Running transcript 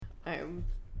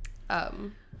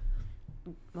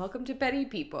Welcome to Petty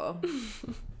People.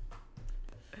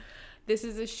 This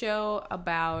is a show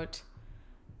about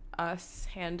us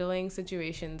handling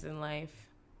situations in life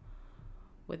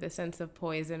with a sense of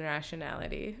poise and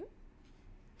rationality.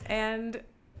 And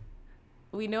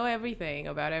we know everything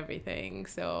about everything,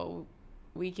 so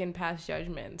we can pass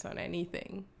judgments on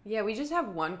anything. Yeah, we just have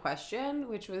one question,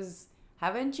 which was,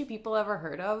 haven't you people ever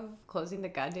heard of closing the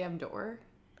goddamn door?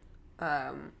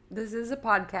 This is a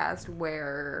podcast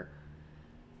where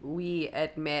we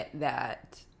admit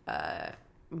that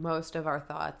most of our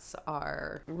thoughts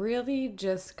are really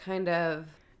just kind of...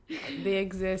 They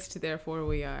exist, therefore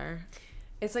we are.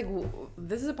 It's like,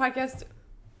 this is a podcast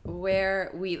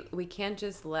where we can't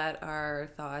just let our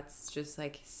thoughts just,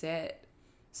 like, sit.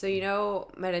 So, you know,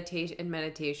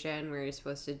 meditation, where you're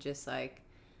supposed to just, like,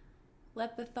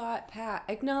 let the thought pass,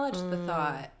 acknowledge the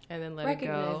thought, and then let it go.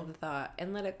 Recognize the thought,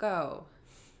 and let it go.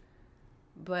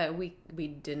 But we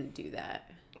didn't do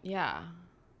that. Yeah.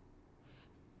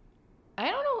 I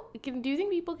don't know. Do you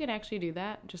think people can actually do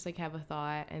that? Just, like, have a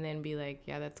thought and then be like,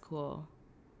 yeah, that's cool.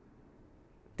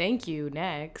 Thank you.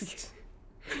 Next.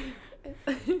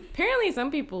 Apparently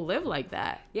some people live like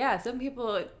that. Yeah, some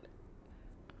people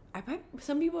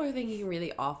are thinking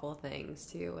really awful things,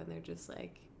 too, and they're just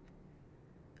like,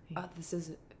 oh, this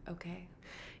is okay.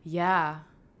 Yeah.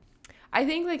 I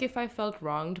think, like, if I felt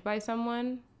wronged by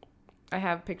someone, I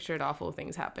have pictured awful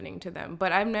things happening to them.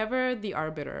 But I'm never the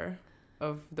arbiter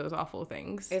of those awful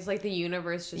things. It's like the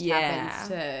universe just happens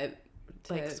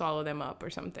to like, swallow them up or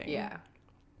something. Yeah.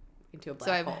 Into a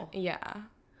black hole. Yeah.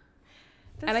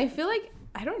 And I feel like,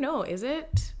 I don't know, is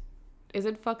it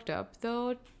fucked up,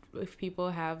 though, if people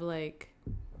have, like,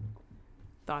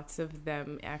 thoughts of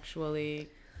them actually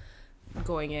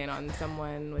going in on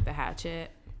someone with a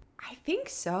hatchet? I think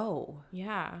so.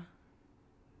 Yeah.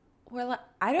 Well,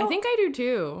 I think I do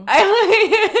too.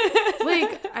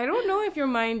 Like, I don't know if your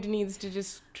mind needs to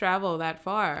just travel that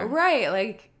far. Right,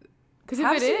 like, because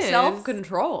if it is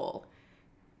self-control.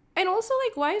 And also,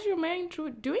 like, why is your mind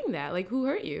doing that? Like, who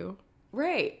hurt you?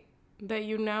 Right. That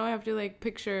you now have to, like,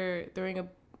 picture throwing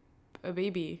a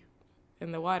baby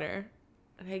in the water.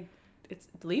 Like,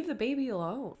 leave the baby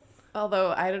alone.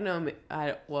 Although, I don't know.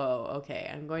 Whoa,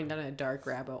 okay. I'm going down a dark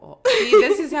rabbit hole. See,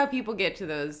 this is how people get to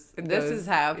those. This is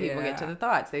how people get to the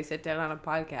thoughts. They sit down on a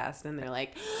podcast and they're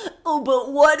like, oh,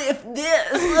 but what if this?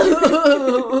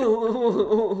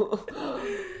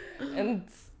 And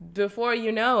before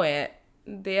you know it,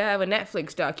 they have a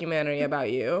Netflix documentary about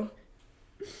you.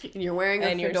 And you're wearing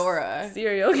a fedora.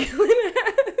 Serial killing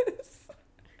ass.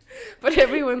 But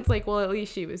everyone's like, well, at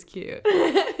least she was cute.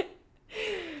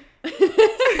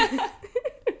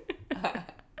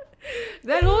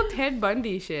 That whole Ted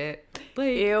Bundy shit.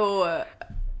 Like, ew.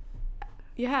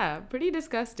 Yeah, pretty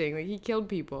disgusting. Like, he killed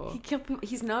people.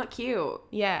 He's not cute.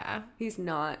 Yeah. He's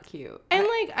not cute. And,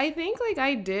 like, I think, like,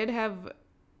 I did have,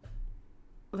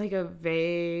 like, a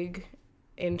vague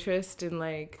interest in,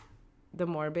 like, the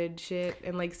morbid shit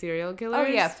and, like, serial killers.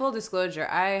 Oh, yeah. Full disclosure.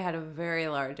 I had a very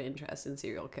large interest in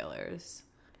serial killers.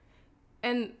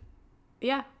 And,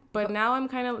 yeah. But now I'm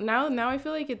kind of... Now I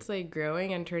feel like it's, like,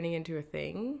 growing and turning into a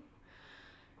thing.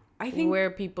 I think... Where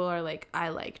people are like, I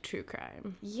like true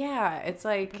crime. Yeah, it's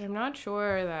like... But I'm not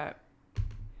sure that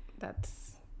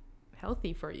that's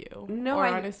healthy for you. No,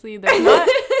 honestly, that's not...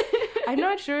 I'm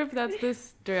not sure if that's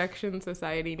this direction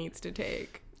society needs to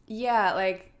take. Yeah,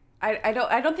 like, I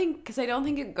don't think... Because I don't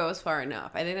think it goes far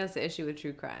enough. I think that's the issue with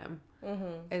true crime.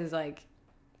 Mm-hmm. Is, like...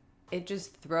 It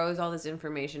just throws all this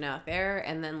information out there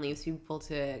and then leaves people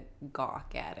to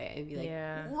gawk at it and be like,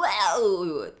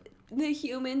 wow, the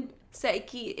human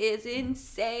psyche is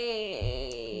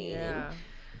insane. Yeah.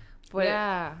 But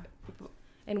yeah.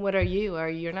 And what are you?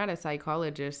 You're not a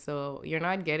psychologist, so you're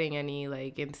not getting any,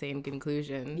 like, insane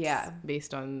conclusions. Yeah.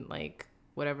 Based on, like,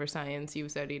 whatever science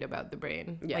you've studied about the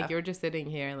brain. Yeah. Like, you're just sitting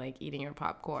here, like, eating your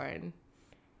popcorn,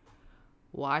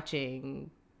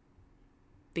 watching...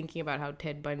 Thinking about how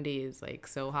Ted Bundy is, like,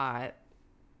 so hot.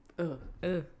 Ugh.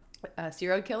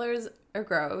 Serial killers are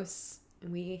gross.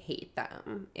 And we hate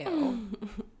them. Ew.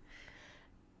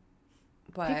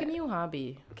 But pick a new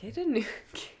hobby. Get a new...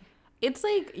 It's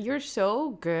like, you're so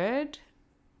good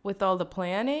with all the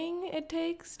planning it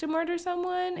takes to murder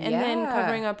someone. And then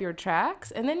covering up your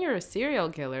tracks. And then you're a serial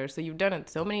killer, so you've done it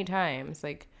so many times.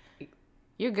 Like,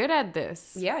 you're good at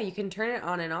this. Yeah, you can turn it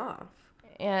on and off.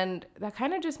 And that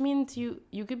kind of just means you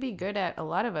could be good at a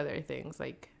lot of other things,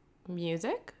 like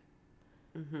music.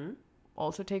 Mm-hmm.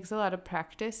 Also takes a lot of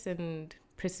practice and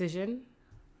precision.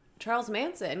 Charles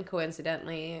Manson,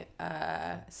 coincidentally,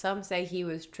 some say he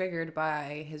was triggered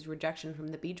by his rejection from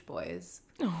the Beach Boys.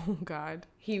 Oh, God.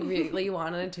 He really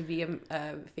wanted to be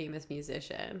a famous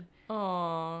musician.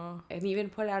 Aww. And even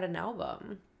put out an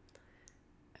album.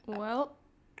 Well.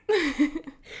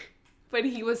 But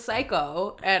he was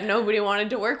psycho, and nobody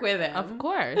wanted to work with him. Of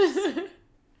course.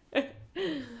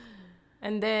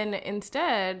 And then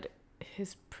instead,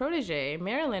 his protege,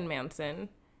 Marilyn Manson,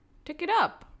 took it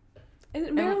up.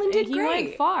 And Marilyn did he great. He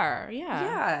went far, yeah.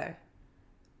 Yeah.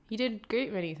 He did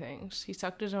great many things. He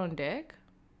sucked his own dick.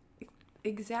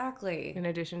 Exactly. In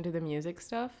addition to the music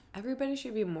stuff. Everybody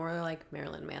should be more like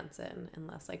Marilyn Manson and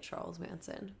less like Charles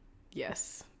Manson.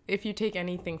 Yes. If you take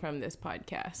anything from this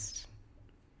podcast,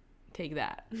 take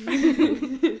that.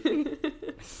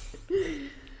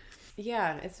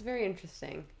 Yeah, it's very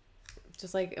interesting.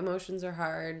 Just like emotions are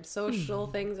hard. Social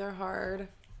things are hard.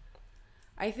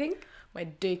 I think my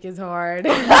dick is hard.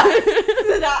 Stop.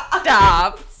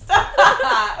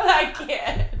 I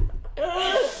can't.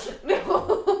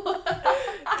 No.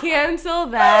 Cancel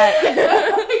that.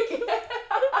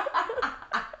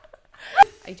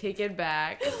 I take it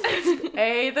back.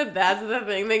 That's the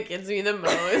thing that gets me the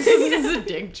most. This is a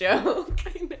dick joke. I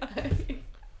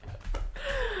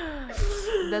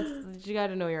know. You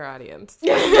gotta know your audience.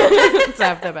 It's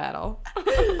half the battle.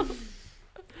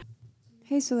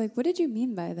 Hey, so what did you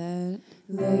mean by that?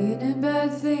 Laying in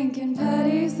bed thinking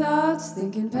petty thoughts all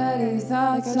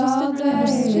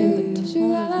day.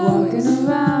 Walking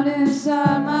around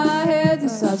inside my head, the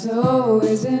thoughts are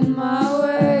always in my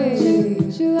way.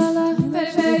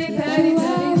 Petty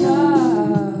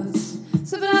thoughts,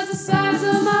 slipping out the sides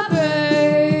of my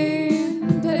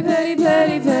brain.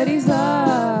 Petty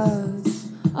thoughts,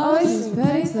 always these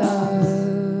petty thoughts.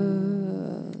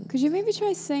 Could you maybe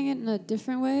try saying it in a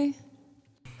different way?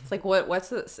 Like what's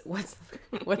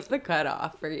the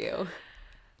cutoff for you?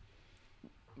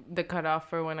 The cutoff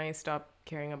for when I stop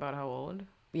caring about how old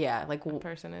a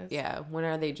person is? Yeah, when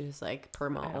are they just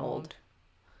perma old?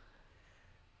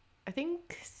 I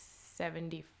think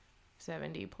 70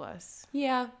 plus.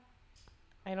 Yeah.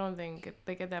 I don't think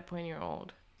at that point you're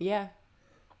old. Yeah.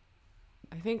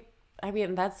 I mean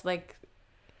that's when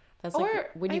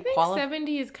you I think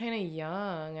 70 is kind of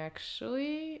young,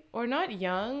 actually. Or not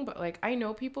young, but I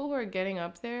know people who are getting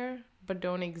up there but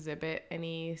don't exhibit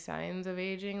any signs of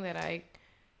aging that I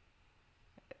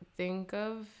think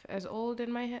of as old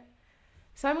in my head.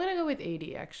 So I'm going to go with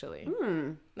 80, actually.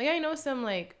 I know some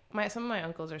of my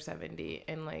uncles are 70,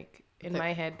 and in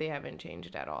my head they haven't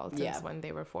changed at all since when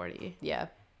they were 40. Yeah.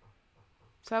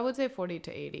 So I would say 40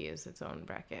 to 80 is its own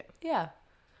bracket. Yeah.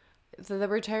 So the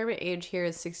retirement age here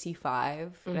is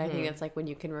 65, and I think it's when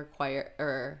you can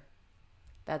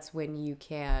that's when you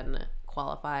can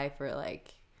qualify for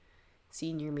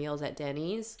senior meals at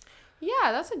Denny's.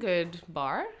 Yeah, that's a good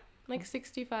bar,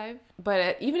 65.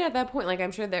 But even at that point,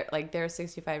 I'm sure there are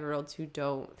 65-year-olds who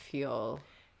don't feel.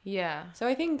 Yeah. So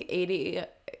I think 80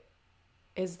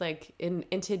 is in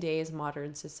today's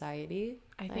modern society.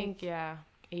 I think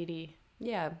 80.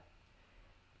 Yeah.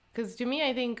 Because to me,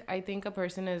 I think a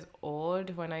person is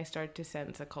old when I start to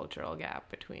sense a cultural gap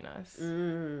between us.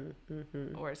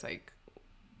 Mm-hmm. Or it's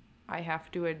I have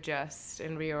to adjust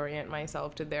and reorient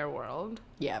myself to their world.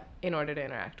 Yeah. In order to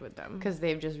interact with them. Because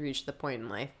they've just reached the point in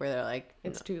life where they're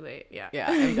it's too late. Yeah. Yeah,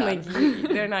 I'm done.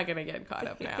 They're not going to get caught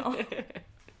up now.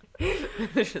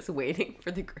 They're just waiting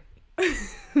for the great.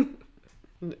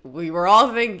 We were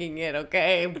all thinking it,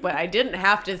 okay? But I didn't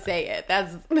have to say it.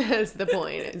 That's the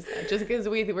point. Is that just because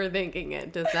we were thinking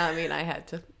it does not mean I had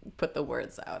to put the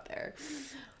words out there.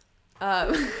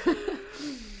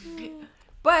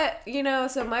 But,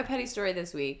 so my petty story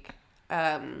this week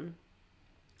it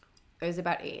was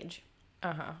about age.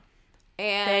 Uh-huh.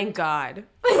 And thank God.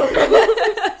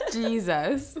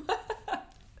 Jesus.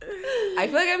 I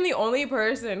feel like I'm the only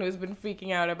person who's been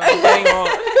freaking out about getting old.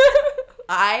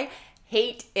 I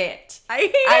hate it.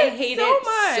 I hate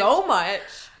it so much.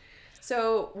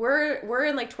 So we're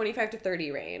in 25 to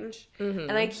 30 range. Mm-hmm.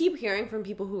 And I keep hearing from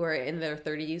people who are in their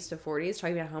 30s to 40s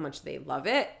talking about how much they love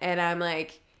it. And I'm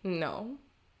like, no.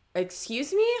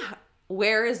 Excuse me?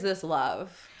 Where is this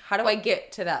love? How do I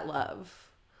get to that love?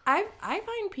 I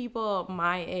find people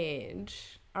my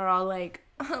age are all oh my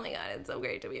God, it's so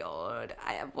great to be old.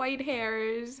 I have white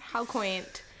hairs. How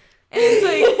quaint. And it's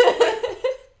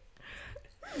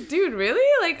dude,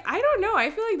 really? I don't know.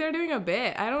 I feel like they're doing a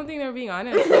bit. I don't think they're being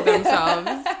honest with themselves.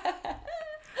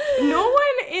 No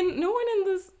one in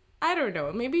this, I don't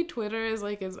know. Maybe Twitter is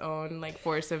its own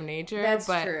force of nature. That's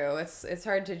true. It's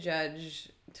hard to judge.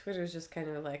 Twitter's just kind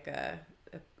of a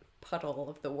puddle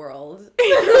of the world.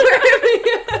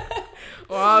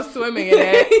 We're all swimming in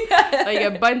it. Like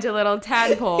a bunch of little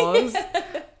tadpoles.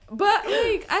 But,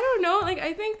 like, I don't know. Like,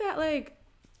 I think that, like,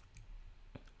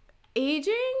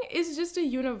 aging is just a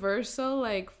universal,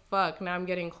 like, fuck, now I'm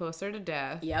getting closer to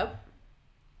death. Yep.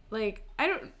 Like, I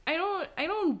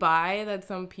don't buy that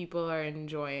some people are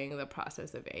enjoying the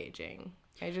process of aging.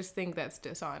 I just think that's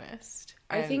dishonest.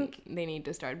 I think they need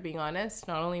to start being honest,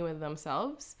 not only with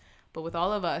themselves, but with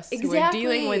all of us who are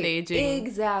dealing with aging.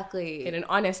 Exactly. In an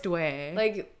honest way.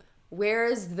 Like,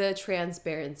 where's the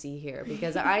transparency here?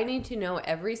 Because I need to know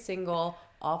every single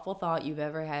awful thought you've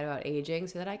ever had about aging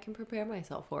so that I can prepare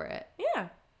myself for it. Yeah.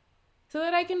 So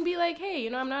that I can be like, hey, you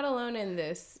know, I'm not alone in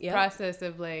this process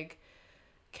of, like,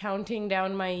 counting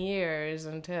down my years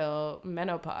until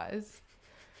menopause.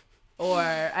 Or,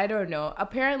 I don't know.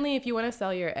 Apparently, if you want to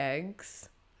sell your eggs...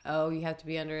 Oh, you have to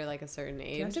be under, like, a certain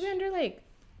age? You have to be under, like,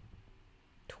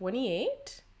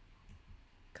 28?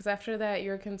 Because after that,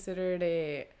 you're considered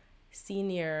a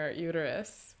senior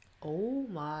uterus. Oh,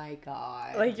 my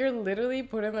God. Like, you're literally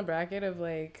put in the bracket of,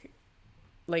 like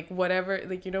whatever...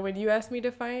 Like, you know, when you asked me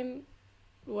to find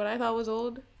what I thought was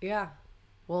old? Yeah.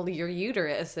 Well, your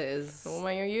uterus is...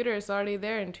 Well, your uterus is already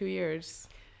there in 2 years.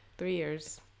 3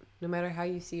 years. No matter how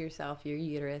you see yourself, your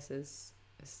uterus is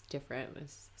different.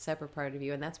 It's a separate part of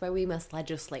you, and that's why we must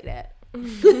legislate it.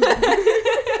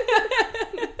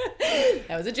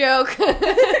 That was a joke.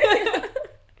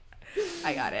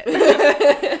 I got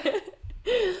it.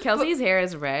 Kelsey's hair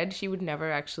is red. She would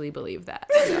never actually believe that.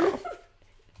 So.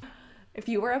 If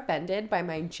you were offended by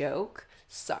my joke,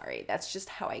 sorry. That's just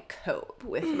how I cope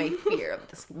with my fear of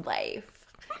this life.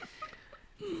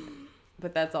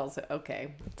 But that's also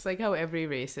okay. It's like how every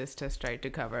racist has tried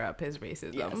to cover up his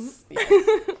racism. Yes.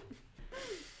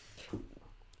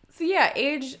 So yeah,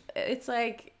 age, it's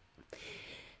like,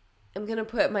 I'm going to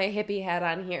put my hippie hat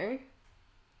on here.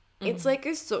 Mm-hmm. It's like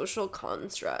a social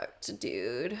construct,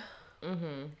 dude.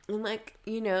 Mm-hmm. And like,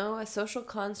 you know, a social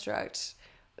construct.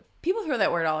 People throw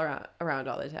that word all around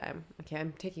all the time. Okay,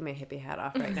 I'm taking my hippie hat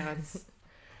off right now.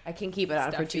 I can't keep it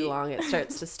on for too long. It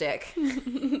starts to stick.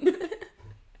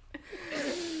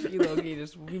 We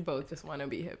both just want to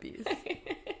be hippies.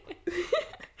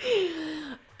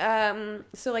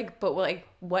 So like, but like,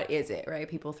 what is it, right?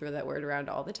 People throw that word around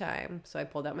all the time. So I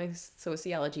pulled out my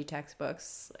sociology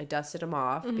textbooks. I dusted them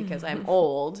off because I'm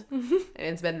old and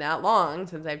it's been that long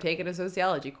since I've taken a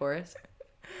sociology course.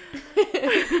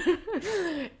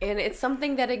 And it's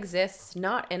something that exists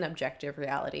not in objective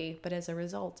reality, but as a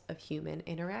result of human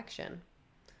interaction.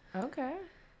 Okay.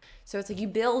 So it's like you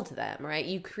build them, right?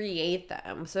 You create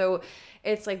them. So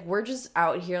it's like we're just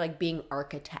out here like being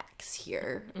architects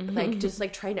here. Mm-hmm. Like just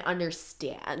like trying to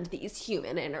understand these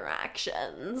human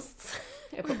interactions.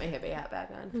 I put my hippie hat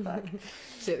back on. Fuck.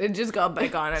 Shit, it just got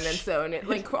back on its own. It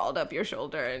like crawled up your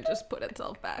shoulder and just put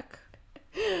itself back.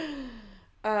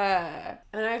 And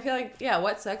I feel like, yeah,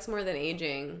 what sucks more than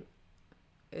aging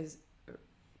is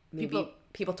maybe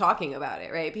people talking about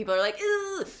it, right? People are like,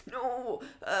 no,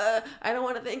 I don't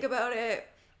want to think about it.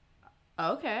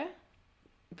 Okay.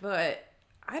 But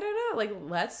I don't know, like,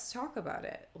 let's talk about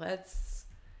it. Let's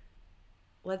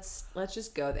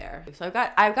just go there. So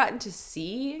I've gotten to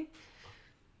see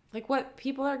like what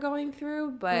people are going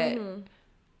through, but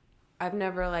I've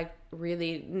never like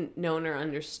really known or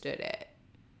understood it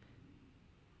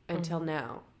until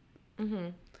now. Mm-hmm.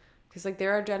 Because like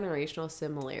there are generational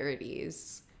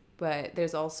similarities, but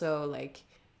there's also like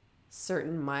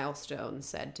certain milestones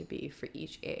said to be for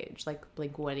each age. Like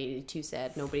Blink-182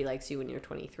 said, nobody likes you when you're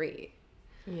 23.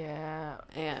 Yeah.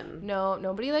 And no,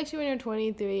 nobody likes you when you're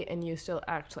 23 and you still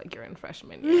act like you're in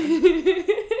freshman year.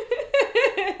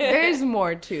 There's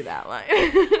more to that line.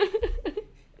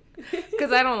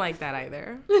 Because I don't like that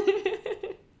either.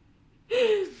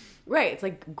 Right. It's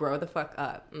like, grow the fuck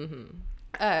up.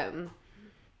 Mm-hmm.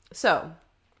 So,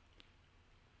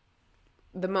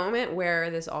 the moment where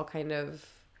this all kind of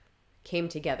came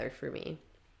together for me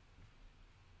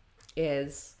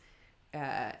is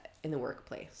in the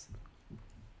workplace.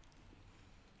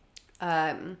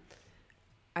 I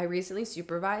recently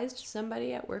supervised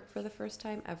somebody at work for the first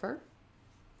time ever.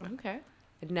 Okay.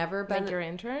 I'd never been... Like your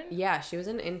intern? Yeah, she was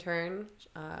an intern.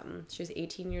 She was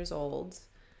 18 years old.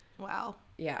 Wow.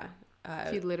 Yeah.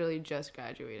 She literally just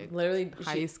graduated. Literally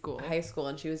high school. High school,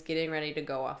 and she was getting ready to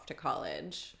go off to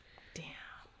college. Damn.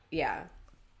 Yeah.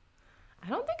 I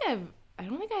don't think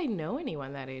I know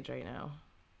anyone that age right now.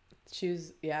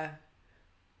 She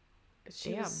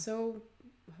was so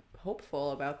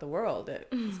hopeful about the world.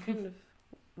 It's kind of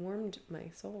warmed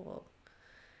my soul.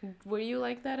 Were you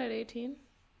like that at 18?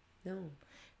 No.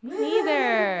 Me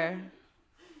neither.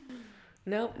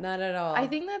 Nope, not at all. I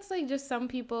think that's like just some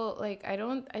people, like, I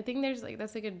think there's like,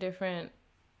 that's like a different,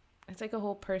 it's like a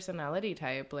whole personality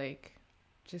type, like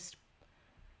just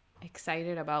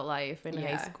excited about life in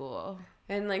high school.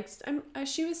 And like,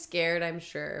 she was scared, I'm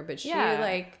sure, but she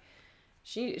like,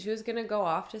 she was gonna go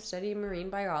off to study marine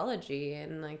biology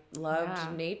and like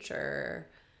loved nature,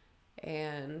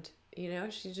 and you know,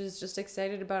 she was just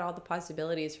excited about all the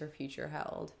possibilities her future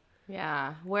held.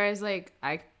 Yeah. Whereas like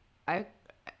I kind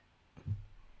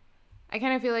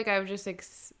of feel like I've just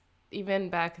even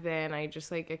back then I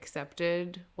just like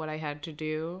accepted what I had to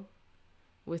do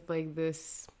with like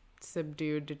this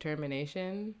subdued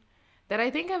determination that I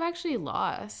think I've actually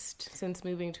lost since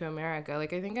moving to America.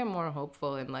 Like, I think I'm more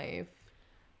hopeful in life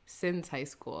since high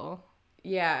school.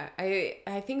 Yeah,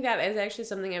 I think that is actually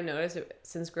something I've noticed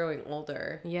since growing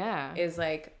older. Yeah. Is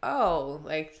like, oh,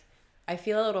 like, I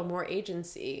feel a little more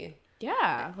agency.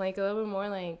 Yeah, like a little bit more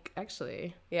like,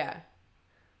 actually. Yeah.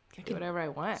 I do whatever I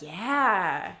want.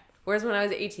 Yeah. Whereas when I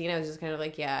was 18, I was just kind of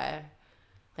like, yeah.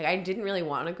 Like, I didn't really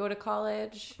want to go to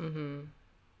college. Mm-hmm.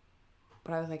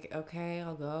 But I was like, okay,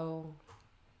 I'll go.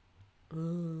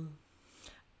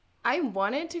 I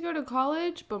wanted to go to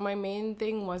college, but my main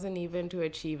thing wasn't even to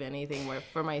achieve anything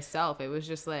for myself. It was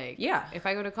just like, yeah, if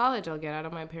I go to college, I'll get out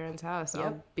of my parents' house. Yep.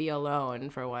 I'll be alone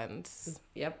for once.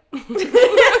 Yep.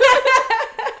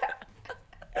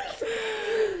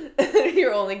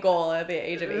 Your only goal at the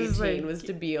age of 18 was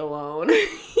to be alone.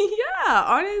 Yeah,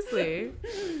 honestly.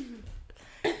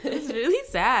 It's really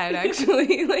sad,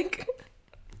 actually. Like,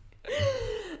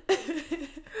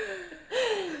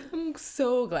 I'm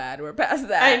so glad we're past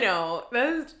that. I know.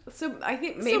 So I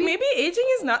think maybe aging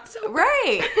is not so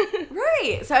bad.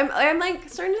 Right. So I'm like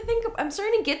starting to think. I'm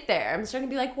starting to get there. I'm starting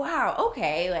to be like, wow,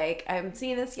 okay. Like, I'm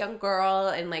seeing this young girl,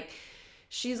 and like,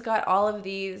 she's got all of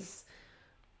these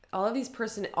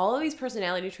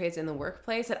personality traits in the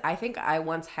workplace that I think I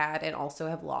once had and also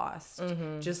have lost.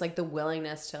 Mm-hmm. Just like the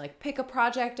willingness to like pick a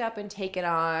project up and take it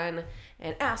on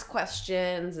and ask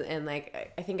questions, and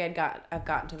like I think I've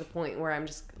gotten to the point where I'm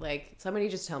just like, somebody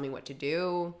just tell me what to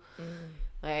do.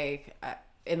 Like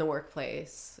in the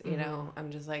workplace, you know, I'm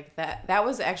just like that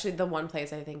was actually the one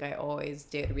place I think I always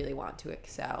did really want to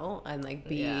excel and like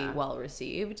be well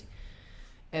received.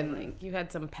 And like, you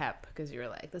had some pep because you were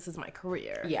like, this is my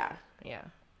career. Yeah.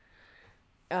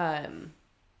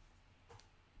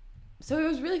 So it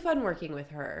was really fun working with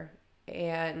her.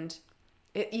 And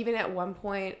even at one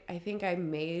point, I think I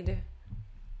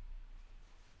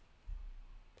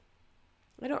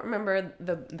don't remember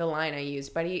the line I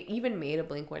used, but he even made a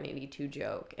Blink-182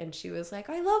 joke. And she was like,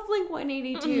 I love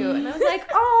Blink-182. And I was like,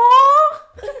 aw,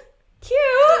 cute.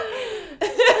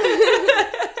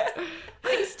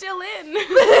 I'm still in.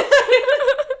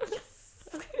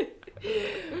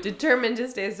 Determined to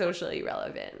stay socially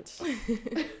relevant.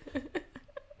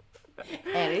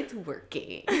 And it's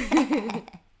working.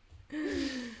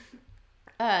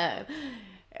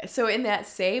 So in that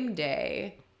same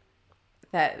day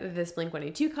that this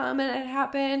Blink-182 comment had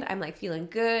happened, I'm like feeling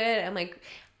good. I'm like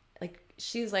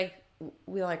she's like,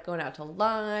 we like going out to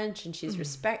lunch, and she's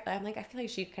I'm like, I feel like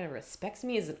she kind of respects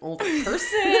me as an older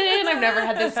person. I've never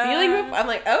had this feeling before. I'm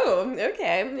like, oh,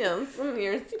 okay, I'm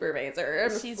your supervisor.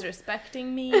 She's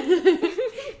respecting me.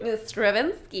 Miss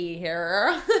Stravinsky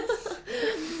here.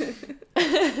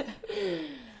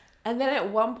 And then at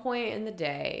one point in the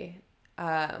day,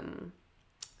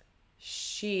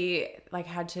 she like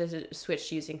had to switch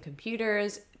to using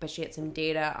computers, but she had some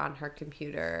data on her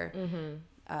computer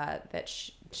that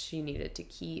she needed to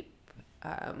keep,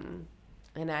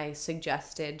 and I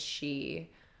suggested she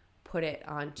put it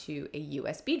onto a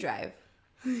USB drive.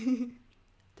 Did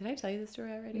I tell you the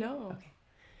story already? No. Okay.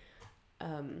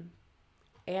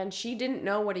 And she didn't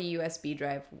know what a USB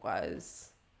drive was.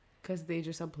 Because they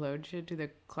just upload shit to the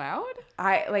cloud?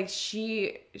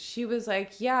 She was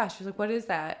like, yeah. She was like, what is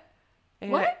that?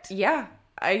 And what? Yeah.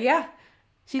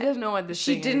 She doesn't know what this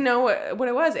thing is. She didn't know what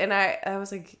it was. And I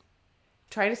was like,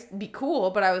 trying to be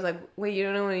cool, but I was like, wait, you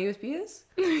don't know what a USB is?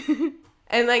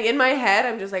 And like in my head,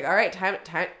 I'm just like, all right, time.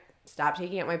 Stop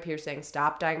taking out my piercing.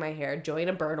 Stop dyeing my hair. Join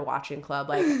a bird watching club.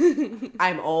 Like,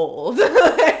 I'm old.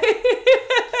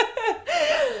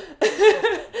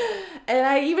 And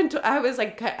I was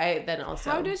like, then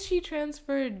also. How does she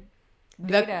transfer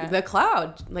data? The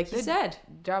cloud, like you said.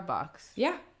 Dropbox.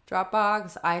 Yeah.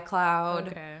 Dropbox, iCloud,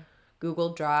 okay.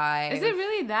 Google Drive. Is it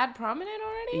really that prominent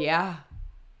already? Yeah.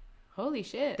 Holy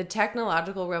shit. The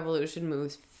technological revolution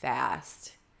moves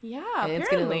fast. Yeah, and apparently. It's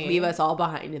going to leave us all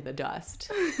behind in the dust.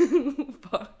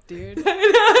 Fuck, dude. This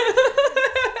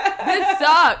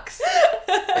sucks.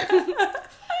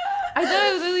 I thought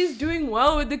I was at least doing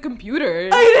well with the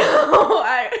computers. I know.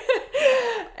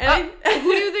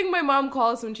 Who do you think my mom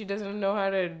calls when she doesn't know how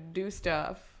to do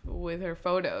stuff with her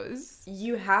photos?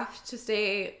 You have to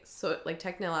stay so like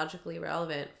technologically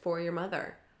relevant for your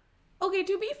mother. Okay,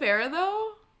 to be fair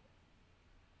though,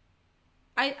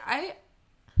 I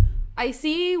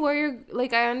see where you're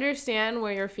like, I understand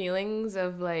where your feelings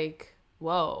of like,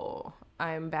 whoa,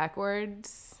 I'm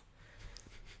backwards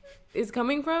is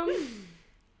coming from.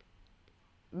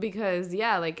 Because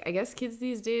yeah, like I guess kids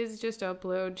these days just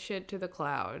upload shit to the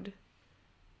cloud.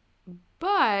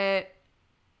 But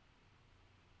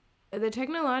the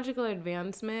technological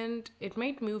advancement, it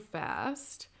might move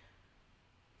fast.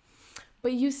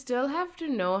 But you still have to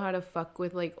know how to fuck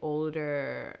with like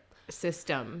older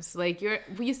systems. Like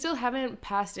we still haven't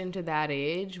passed into that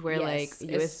age where like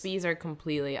USBs are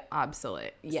completely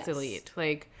obsolete.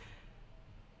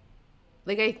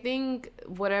 Like I think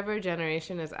whatever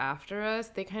generation is after us,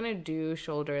 they kind of do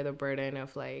shoulder the burden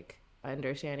of like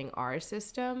understanding our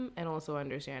system and also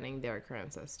understanding their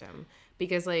current system.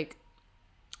 Because like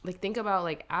think about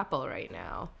like Apple right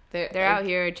now. They're out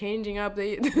here changing up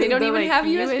they don't even have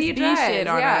USB drives shit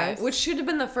on us. Which should have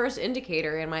been the first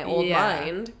indicator in my old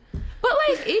mind. But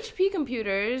like HP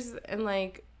computers and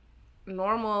like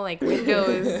normal like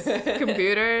Windows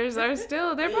computers are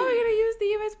still, they're probably gonna use the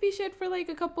USB shit for like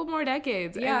a couple more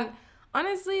decades. And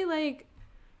honestly, like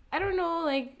I don't know,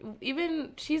 like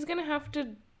even she's gonna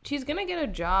get a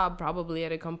job probably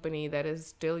at a company that is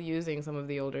still using some of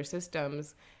the older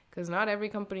systems, because not every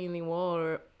company in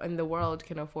the world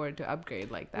can afford to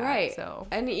upgrade like that. Right. So,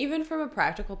 and even from a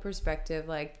practical perspective,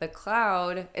 like the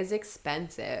cloud is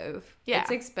expensive. Yeah.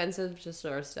 It's expensive to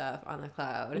store stuff on the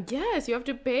cloud. Yes, you have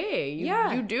to pay.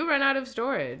 You do run out of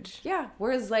storage. Yeah.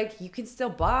 Whereas like you can still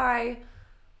buy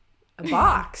a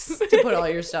box to put all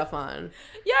your stuff on.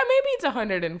 Yeah, maybe it's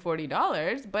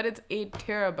 $140, but it's 8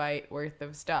 terabyte worth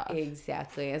of stuff.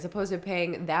 Exactly. As opposed to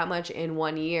paying that much in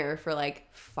 1 year for like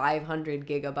 500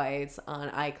 gigabytes on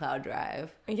iCloud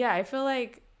Drive. Yeah, I feel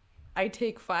like I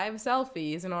take 5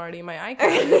 selfies and already my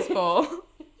iCloud is full.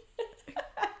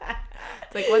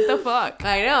 It's like, what the fuck?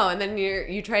 I know. And then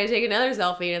you try to take another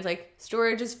selfie and it's like,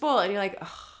 storage is full. And you're like,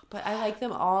 oh, but I like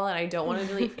them all and I don't want to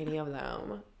delete any of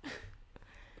them.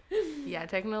 Yeah,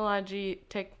 technology.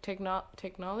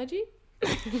 Technology.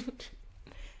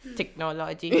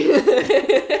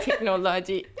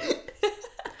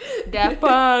 Daft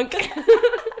Punk.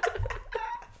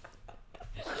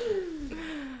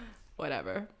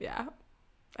 Whatever. Yeah,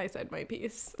 I said my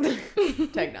piece.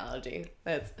 Technology.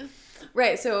 That's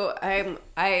right. So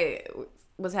I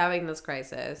was having this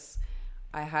crisis.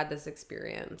 I had this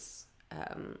experience.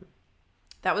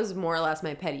 That was more or less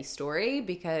my petty story,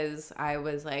 because I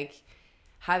was like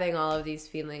having all of these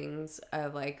feelings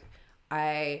of like,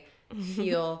 I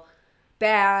feel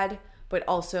bad, but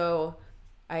also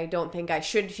I don't think I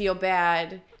should feel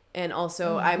bad. And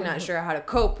also I'm not sure how to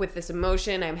cope with this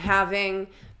emotion I'm having,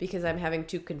 because I'm having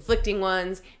 2 conflicting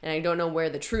ones and I don't know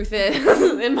where the truth is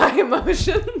in my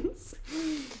emotions.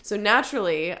 So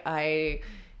naturally I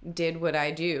did what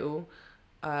I do.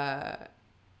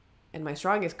 And my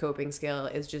strongest coping skill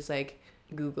is just like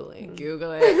Googling.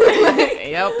 Google it.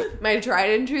 Yep. My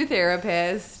tried and true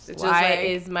therapist. Why just like,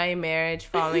 is my marriage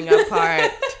falling apart?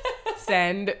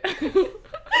 Send.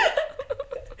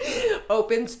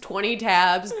 Opens 20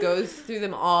 tabs, goes through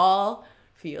them all,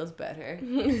 feels better.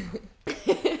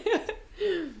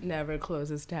 Never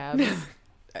closes tabs.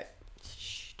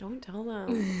 Shh, don't tell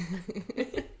them.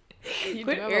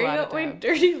 Quit airing out my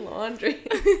dirty laundry.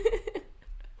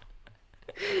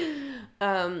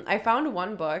 I found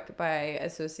one book by a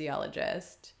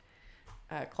sociologist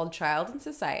called Child and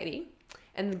Society,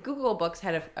 and the Google Books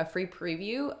had a free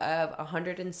preview of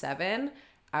 107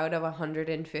 out of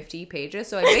 150 pages,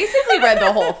 so I basically read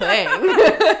the whole thing.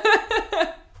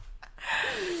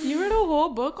 You read a whole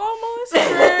book almost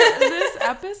for this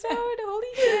episode? Holy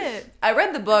shit. I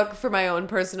read the book for my own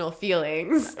personal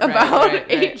feelings about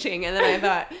aging, and then I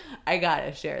thought, I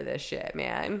gotta share this shit,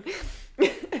 man.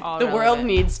 The world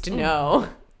needs to know.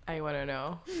 I want to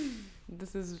know.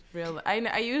 This is real.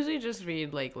 I usually just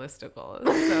read like listicles,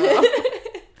 so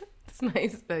it's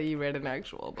nice that you read an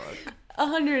actual book.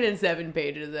 107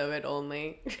 pages of it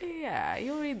only. Yeah,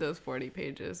 you'll read those 40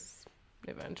 pages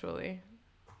eventually.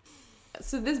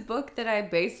 So this book that I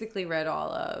basically read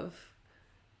all of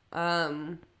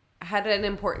had an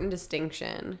important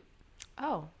distinction.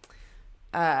 Oh.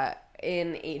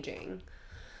 In aging.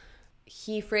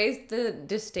 He phrased the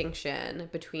distinction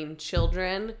between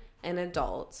children and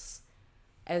adults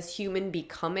as human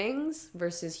becomings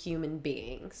versus human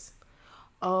beings.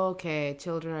 Okay,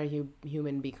 children are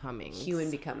human becomings. Human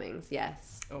becomings,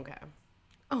 yes. Okay.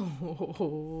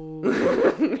 Oh.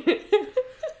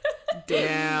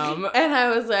 Damn. And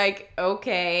I was like,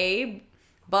 okay,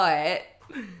 but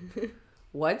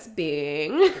what's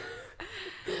being?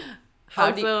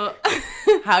 How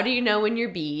do you know when you're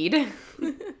bead?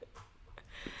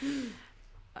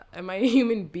 Am I a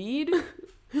human bead?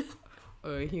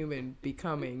 Or a human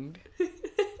becoming?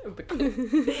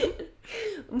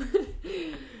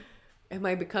 Am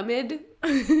I becoming?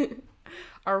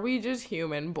 Are we just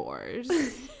human bores?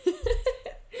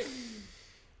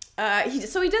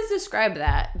 So he does describe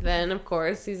that. Then, of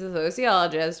course, he's a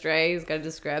sociologist, right? He's got to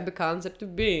describe the concept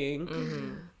of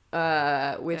being,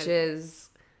 which is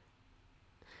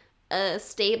a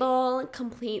stable,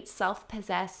 complete,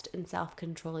 self-possessed, and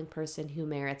self-controlling person who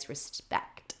merits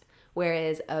respect.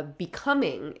 Whereas a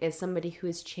becoming is somebody who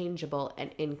is changeable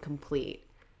and incomplete.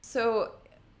 So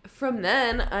from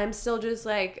then, I'm still just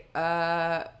like,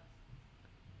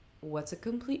 what's a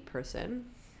complete person?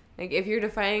 Like, if you're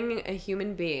defining a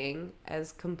human being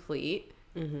as complete,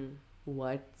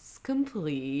 what's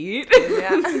complete?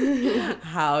 Yeah.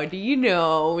 How do you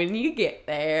know when you get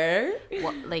there?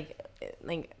 What, like,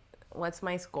 what's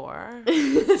my score?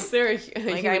 Is there a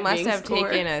Like, I must have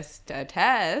taken a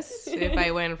test if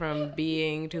I went from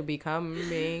being to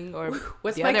becoming, or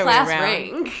what's the my other class way around.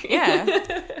 rank?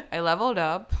 Yeah, I leveled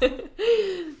up.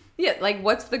 Yeah, like,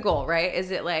 what's the goal, right? Is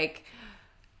it like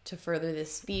to further the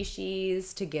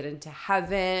species, to get into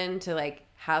heaven, to like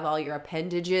have all your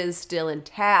appendages still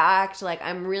intact? Like,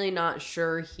 I'm really not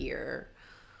sure here.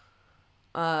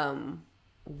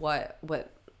 What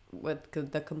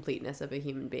the completeness of a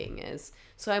human being is.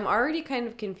 So I'm already kind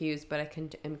of confused, but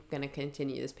I'm going to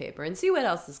continue this paper and see what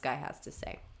else this guy has to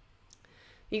say.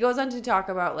 He goes on to talk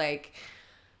about like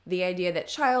the idea that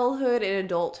childhood and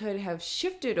adulthood have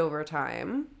shifted over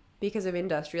time because of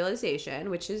industrialization,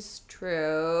 which is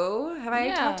true. Have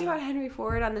I talked about Henry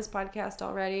Ford on this podcast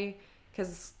already?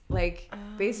 Because like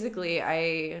basically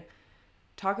I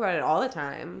talk about it all the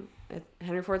time.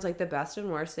 Henry Ford's like the best and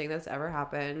worst thing that's ever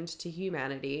happened to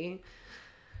humanity.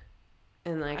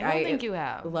 And like I don't think you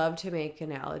have. Love to make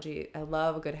analogy. I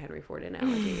love a good Henry Ford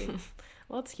analogy.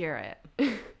 Let's hear it.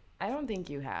 I don't think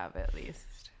you have, at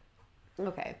least.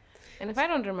 Okay. And if I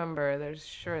don't remember, there's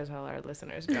sure as hell our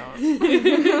listeners don't.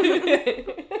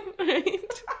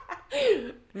 Right?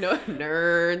 No,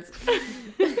 nerds.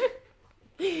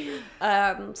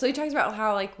 So he talks about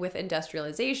how, like, with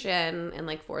industrialization and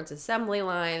like Ford's assembly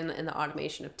line and the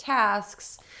automation of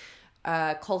tasks,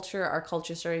 our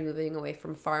culture started moving away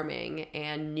from farming,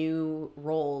 and new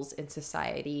roles in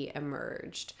society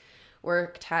emerged.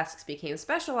 Work tasks became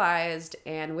specialized,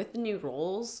 and with the new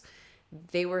roles,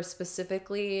 they were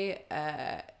specifically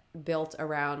built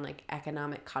around like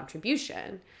economic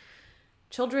contribution.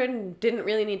 Children didn't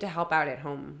really need to help out at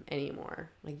home anymore.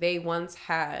 Like, they once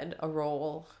had a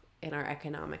role in our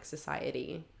economic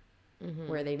society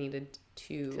where they needed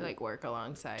to like work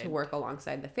alongside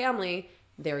the family.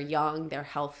 They're young, they're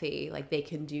healthy, like they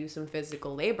can do some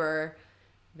physical labor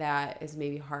that is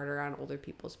maybe harder on older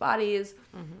people's bodies.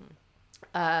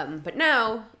 But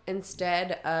now,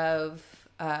 instead of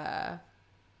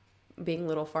being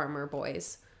little farmer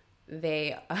boys,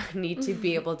 they need to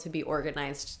be able to be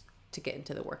organized to get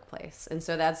into the workplace. And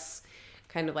so that's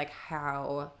kind of like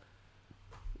how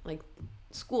like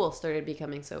school started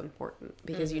becoming so important,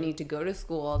 because you need to go to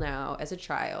school now as a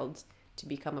child to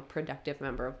become a productive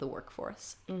member of the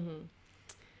workforce. And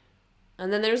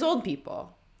then there's old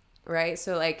people, right?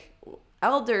 So like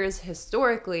elders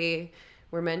historically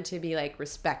were meant to be like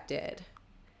respected.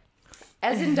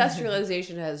 As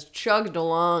industrialization has chugged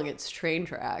along its train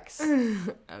tracks.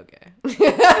 Okay.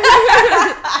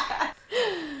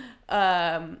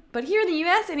 But here in the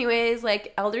U.S. anyways,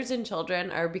 like elders and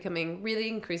children are becoming really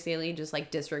increasingly just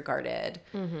like disregarded.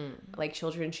 Like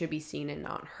children should be seen and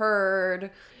not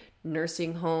heard.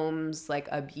 Nursing homes like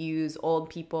abuse old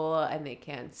people and they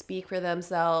can't speak for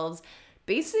themselves.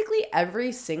 Basically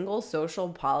every single social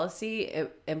policy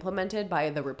implemented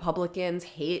by the Republicans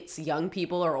hates young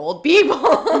people or old people.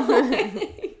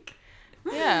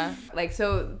 Yeah. Like,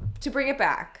 so to bring it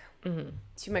back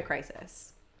to my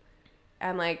crisis,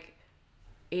 I'm like,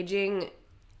 aging,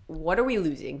 what are we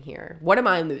losing here? What am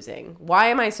I losing? Why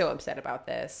am I so upset about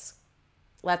this?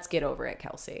 Let's get over it,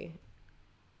 Kelsey.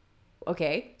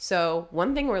 Okay, so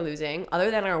one thing we're losing,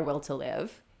 other than our will to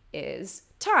live, is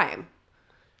time.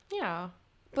 Yeah.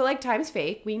 But, like, time's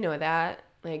fake. We know that.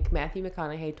 Like, Matthew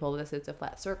McConaughey told us it's a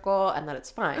flat circle and that it's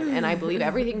fine. And I believe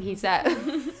everything he said.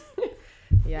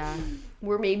 Yeah.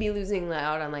 We're maybe losing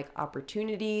out on, like,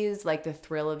 opportunities, like the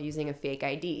thrill of using a fake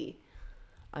ID.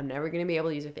 I'm never going to be able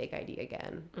to use a fake ID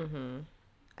again. Mm-hmm.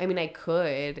 I mean, I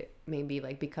could maybe,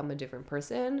 like, become a different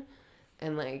person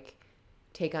and, like,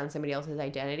 take on somebody else's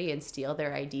identity and steal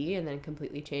their ID and then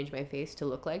completely change my face to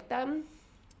look like them.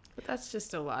 But that's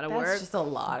just a lot of work. That's just a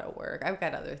lot of work. I've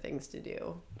got other things to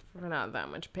do. For not that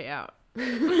much payout.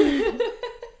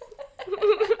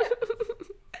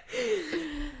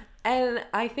 And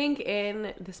I think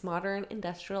in this modern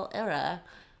industrial era,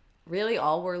 really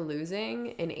all we're losing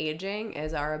in aging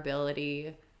is our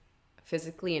ability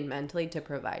physically and mentally to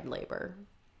provide labor.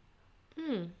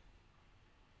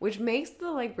 Which makes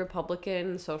the, like,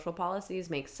 Republican social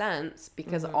policies make sense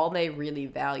because all they really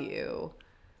value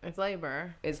It's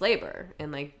labor. is labor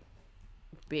and, like,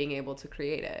 being able to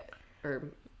create it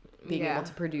or being able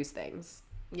to produce things.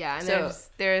 Yeah, and So,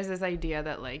 there's this idea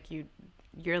that, like,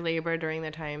 your labor during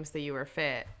the times that you were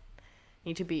fit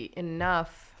need to be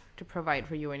enough to provide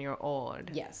for you when you're old.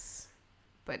 yes.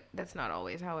 But that's not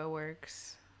always how it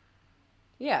works.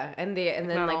 Yeah, and then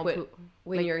not like all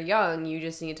when like- you're young, you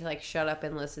just need to, like, shut up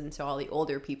and listen to all the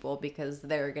older people because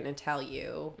they're gonna tell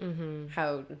you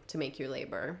how to make your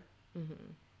labor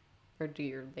or do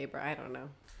your labor. I don't know.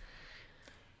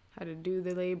 How to do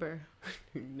the labor.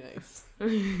 Nice.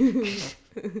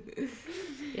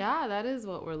 Yeah, that is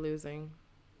what we're losing.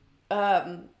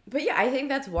 But yeah, I think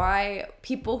that's why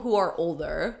people who are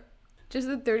older. Just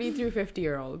the 30 through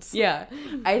 50-year-olds. Yeah,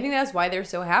 I think that's why they're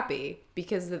so happy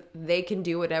because they can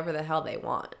do whatever the hell they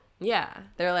want. Yeah.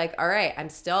 They're like, all right, I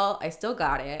still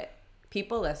got it.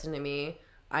 People listen to me.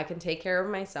 I can take care of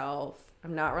myself.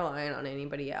 I'm not relying on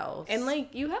anybody else. And,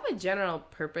 like, you have a general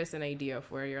purpose and idea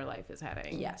of where your life is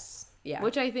heading. Yes. Yeah.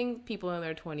 Which I think people in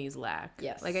their 20s lack.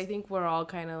 Yes. Like, I think we're all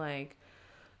kind of like,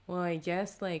 well, I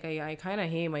guess, like, I kind of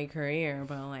hate my career,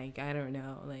 but, like, I don't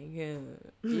know. Like, you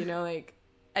know, like,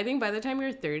 I think by the time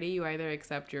you're 30, you either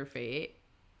accept your fate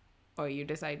or you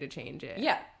decide to change it.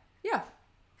 Yeah. Yeah.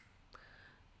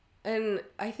 And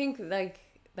I think, like,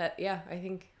 that, yeah, I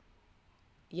think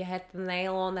you hit the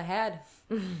nail on the head.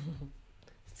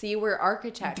 See, we're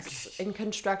architects and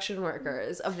construction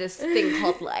workers of this thing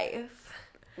called life.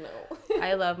 No.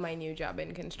 I love my new job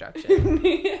in construction.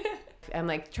 I'm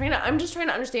just trying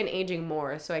to understand aging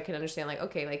more so I can understand, like,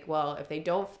 okay, like, well,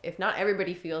 if not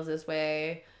everybody feels this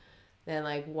way, then,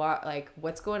 like,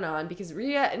 what's going on? Because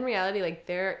in reality, like,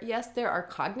 there are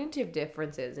cognitive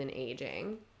differences in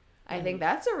aging. I think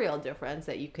that's a real difference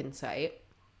that you can cite.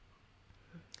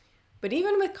 But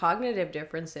even with cognitive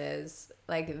differences,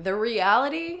 like, the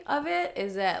reality of it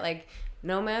is that, like,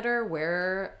 no matter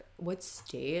what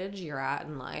stage you're at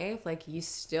in life, like, you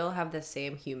still have the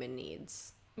same human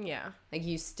needs. Yeah. Like,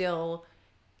 you still,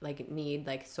 like, need,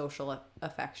 like, social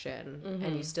affection,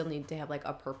 and you still need to have, like,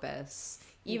 a purpose,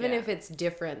 even if it's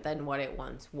different than what it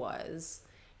once was.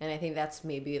 And I think that's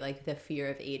maybe, like, the fear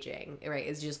of aging, right,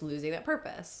 is just losing that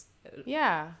purpose.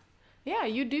 Yeah. Yeah,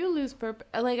 you do lose purpose.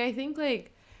 Like, I think,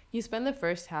 like, you spend the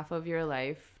first half of your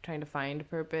life trying to find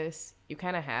purpose. You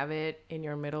kind of have it in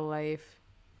your middle life,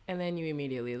 and then you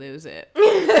immediately lose it.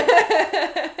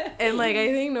 And, like,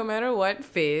 I think no matter what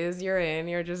phase you're in,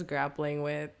 you're just grappling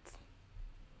with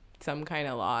some kind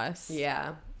of loss.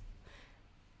 Yeah.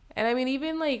 And, I mean,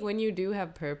 even, like, when you do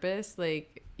have purpose,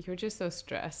 like, you're just so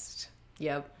stressed.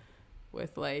 Yep.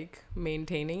 With, like,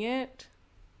 maintaining it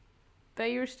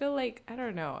that you're still, like, I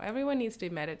don't know. Everyone needs to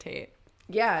meditate.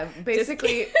 Yeah,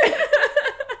 basically,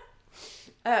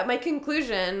 my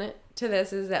conclusion to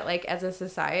this is that, like, as a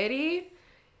society,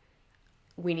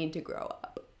 we need to grow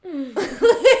up.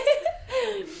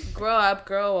 Grow up,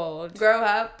 grow old. Grow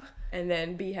up. And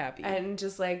then be happy. And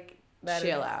just, like,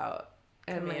 chill out.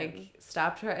 And, like,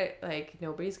 stop trying, like,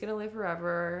 nobody's gonna live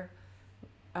forever.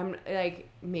 I'm, like,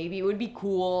 maybe it would be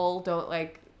cool. Don't,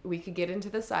 like, we could get into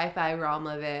the sci-fi realm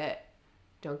of it.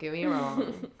 Don't get me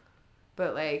wrong.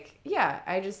 But, like, yeah,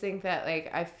 I just think that, like,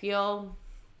 I feel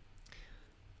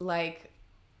like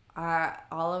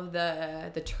all of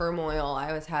the turmoil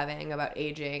I was having about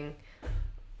aging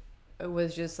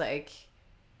was just, like,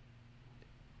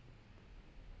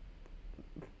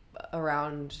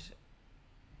 around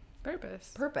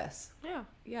purpose. Yeah.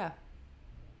 Yeah.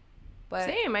 But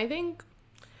Same. I think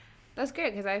that's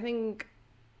great because I think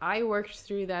I worked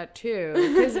through that too.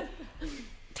 Because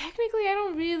technically, I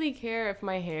don't really care if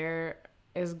my hair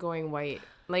is going white.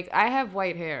 Like, I have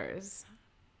white hairs,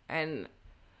 and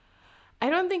I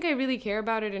don't think I really care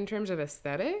about it in terms of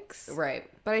aesthetics. Right.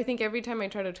 But I think every time I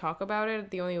try to talk about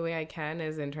it, the only way I can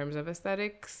is in terms of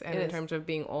aesthetics and in terms of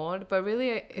being old. But really,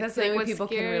 it's that's like the way what people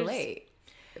can relate.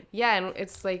 Yeah, and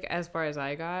it's, like, as far as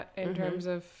I got in terms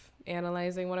of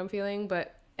analyzing what I'm feeling.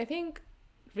 But I think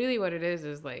really what it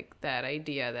is like that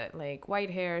idea that like white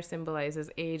hair symbolizes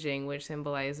aging, which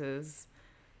symbolizes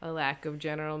a lack of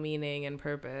general meaning and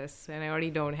purpose, and I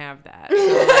already don't have that. So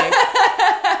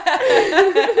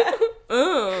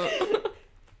like,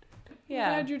 Yeah.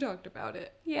 I'm glad you talked about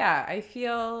it. Yeah,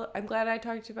 I'm glad I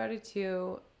talked about it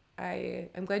too.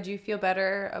 I'm glad you feel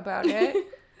better about it.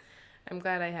 I'm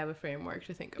glad I have a framework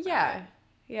to think about Yeah.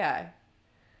 Yeah.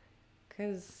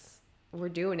 Because we're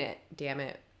doing it, damn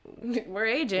it. it. We're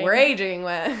aging. We're aging.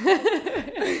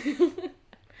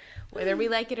 Whether we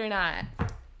like it or not.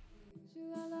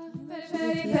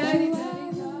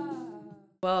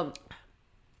 Well,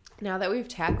 now that we've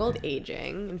tackled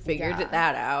aging and figured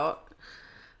that out,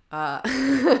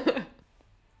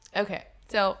 Okay,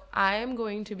 so I'm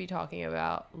going to be talking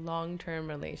about long-term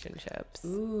relationships.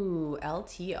 ooh,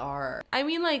 LTR. I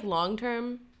mean, like,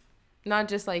 long-term, not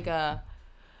just like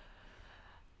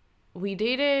we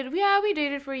dated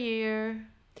for a year,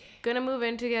 gonna move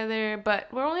in together, but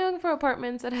we're only looking for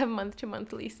apartments that have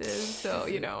month-to-month leases, so,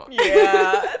 you know.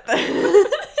 Yeah.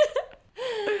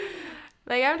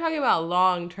 Like, I'm talking about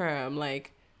long-term,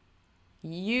 like,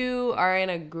 you are in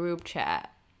a group chat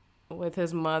with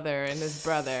his mother and his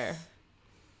brother.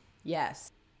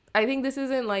 Yes. I think this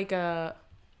isn't like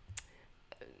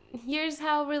here's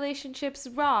how relationships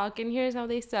rock and here's how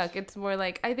they suck. It's more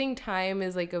like, I think time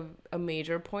is like a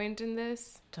major point in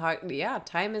this. Time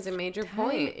is a major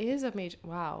point. Time is a major...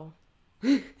 Wow.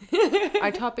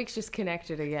 Our topics just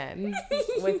connected again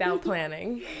without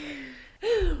planning.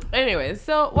 Anyways,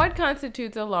 so what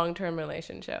constitutes a long-term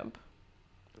relationship?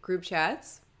 Group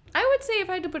chats? I would say if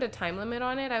I had to put a time limit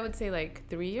on it, I would say like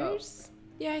 3 years.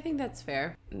 Yeah, I think that's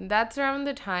fair. That's around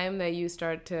the time that you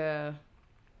start to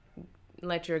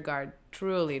let your guard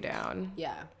truly down.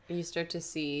 Yeah. You start to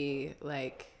see,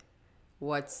 like,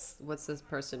 what's this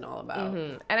person all about?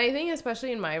 Mm-hmm. And I think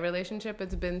especially in my relationship,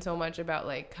 it's been so much about,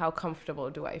 like, how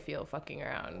comfortable do I feel fucking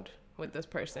around with this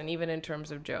person, even in terms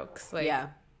of jokes. Like, yeah.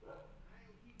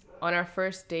 On our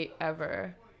first date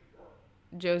ever,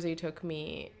 Josie took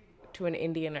me to an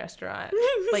Indian restaurant,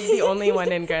 like the only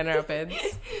one in Grand Rapids.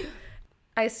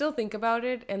 I still think about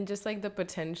it and just like the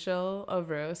potential of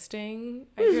roasting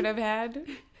I could have had.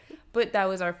 But that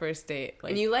was our first date.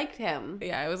 Like, and you liked him.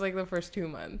 Yeah, it was like the first 2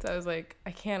 months. I was like,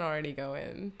 I can't already go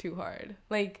in too hard.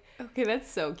 Like, okay, that's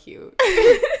so cute.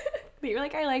 You're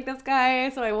like, I like this guy,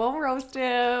 so I won't roast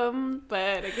him.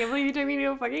 But I can't believe you took me to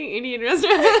a fucking Indian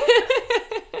restaurant.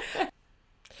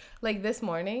 Like this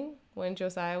morning, when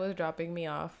Josiah was dropping me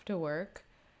off to work,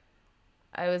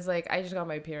 I was like, I just got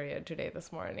my period today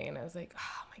this morning. And I was like,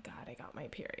 oh my God, I got my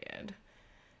period.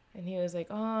 And he was like,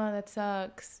 oh, that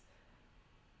sucks.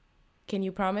 Can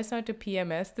you promise not to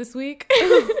PMS this week?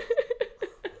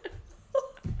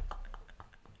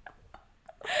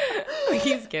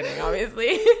 He's kidding,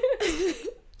 obviously.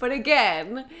 But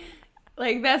again,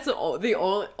 like, that's the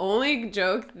only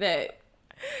joke that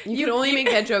you can only make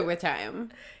that joke with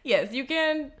time. Yes, you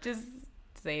can just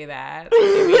say that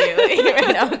immediately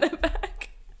right out the back.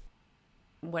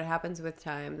 What happens with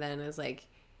time then is, like,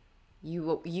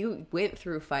 you went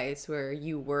through fights where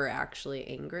you were actually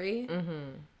angry.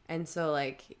 Mm-hmm. And so,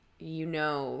 like, you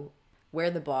know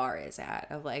where the bar is at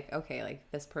of, like, okay, like,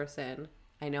 this person,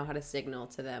 I know how to signal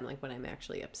to them, like, when I'm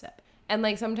actually upset. And,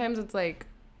 like, sometimes it's like,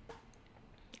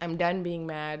 I'm done being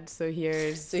mad, so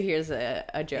here's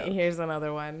a joke. Here's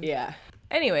another one. Yeah.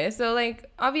 Anyway, so, like,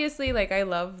 obviously, like, I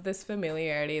love this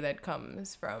familiarity that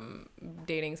comes from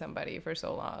dating somebody for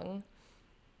so long.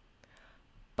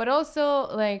 But also,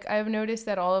 like, I've noticed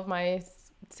that all of my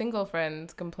single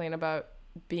friends complain about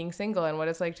being single and what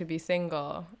it's like to be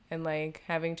single and, like,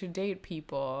 having to date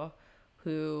people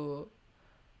who,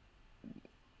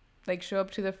 like, show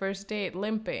up to the first date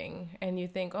limping and you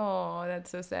think, oh, that's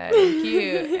so sad and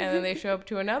cute. And then they show up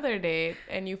to another date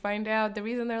and you find out the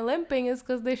reason they're limping is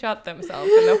because they shot themselves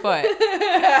in the foot.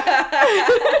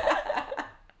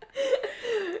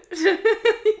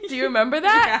 Do you remember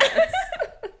that? Yes.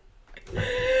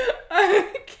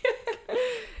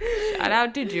 Shout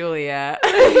out to Julia.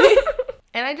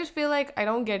 And I just feel like I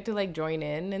don't get to, like, join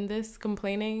in this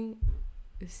complaining.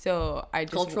 So I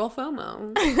just... Cultural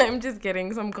FOMO. I'm just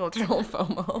getting some cultural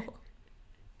FOMO.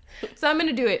 So I'm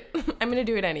going to do it. I'm going to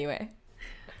do it anyway.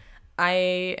 I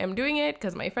am doing it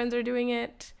because my friends are doing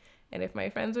it. And if my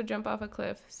friends would jump off a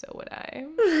cliff, so would I.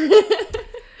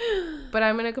 But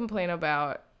I'm going to complain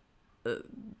about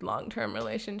long-term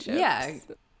relationships. Yeah.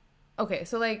 Okay,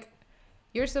 so, like,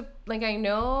 I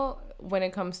know when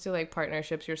it comes to, like,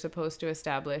 partnerships, you're supposed to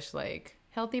establish, like,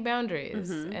 healthy boundaries.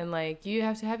 Mm-hmm. And, like, you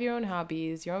have to have your own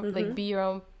hobbies, your own, mm-hmm. like, be your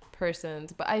own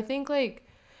persons. But I think, like,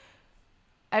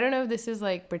 I don't know if this is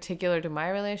like particular to my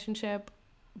relationship,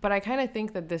 but I kind of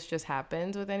think that this just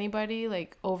happens with anybody.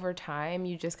 Like over time,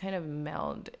 you just kind of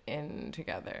meld in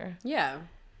together. Yeah.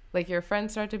 Like your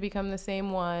friends start to become the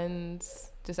same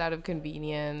ones just out of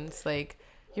convenience. Like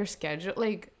your schedule,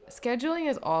 like scheduling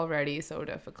is already so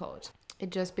difficult. It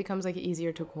just becomes like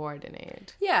easier to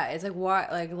coordinate. Yeah, it's like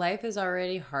what, like life is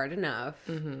already hard enough.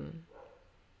 Mm-hmm.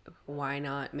 Why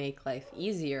not make life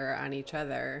easier on each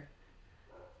other?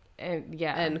 And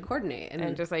yeah, and coordinate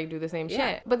and just like do the same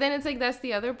shit. But then it's like that's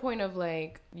the other point of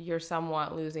like you're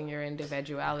somewhat losing your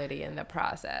individuality in the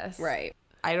process. Right.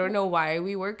 I don't know why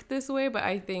we work this way, but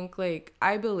I think like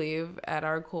I believe at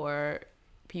our core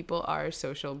people are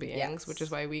social beings, which is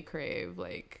why we crave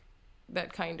like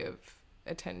that kind of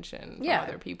attention from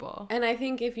other people. And I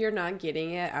think if you're not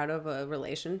getting it out of a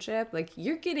relationship, like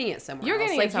you're getting it somewhere you're else.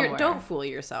 Getting like it somewhere. Don't fool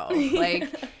yourself.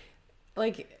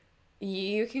 like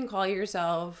you can call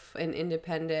yourself an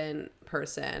independent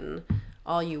person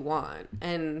all you want,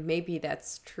 and maybe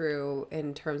that's true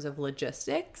in terms of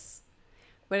logistics,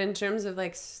 but in terms of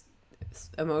like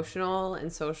emotional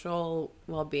and social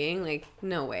well-being, like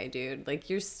no way, dude. Like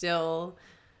you're still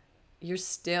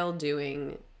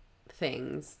doing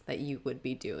things that you would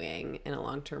be doing in a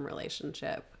long-term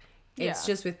relationship. It's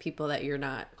just with people that you're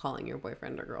not calling your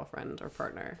boyfriend or girlfriend or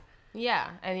partner. Yeah,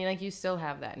 I mean, like you still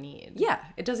have that need. Yeah,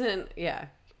 it doesn't. Yeah,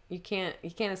 you can't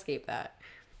escape that.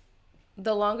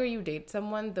 The longer you date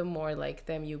someone, the more like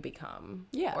them you become.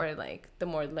 Yeah, or like the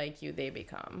more like you they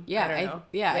become. Yeah, I don't know.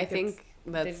 Like I think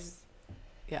that's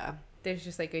There's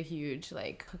just like a huge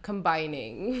like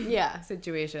combining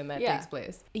situation that takes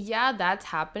place. Yeah, that's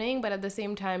happening, but at the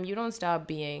same time, you don't stop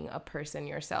being a person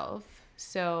yourself.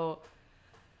 So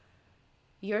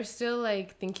you're still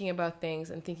like thinking about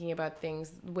things,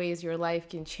 ways your life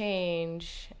can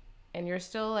change, and you're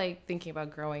still like thinking about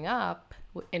growing up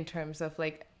in terms of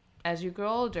like as you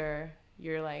grow older,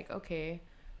 you're like, okay,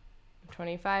 I'm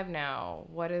 25 now.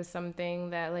 What is something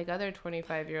that like other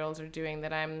 25-year-olds are doing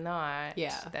that I'm not?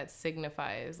 Yeah. That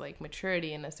signifies like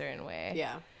maturity in a certain way.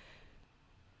 Yeah.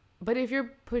 But if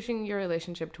you're pushing your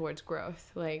relationship towards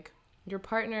growth, like your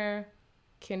partner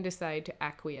can decide to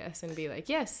acquiesce and be like,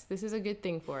 yes, this is a good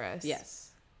thing for us.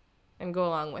 Yes. And go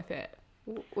along with it.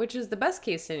 Which is the best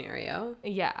case scenario.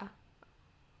 Yeah.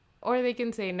 Or they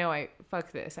can say, no,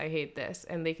 fuck this, I hate this,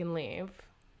 and they can leave.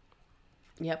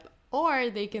 Yep.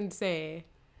 Or they can say,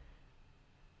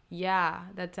 yeah,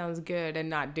 that sounds good, and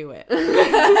not do it.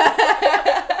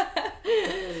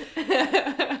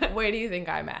 Where do you think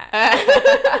I'm at?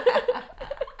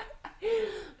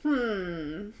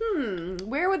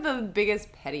 Where would the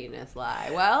biggest pettiness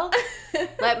lie? Well,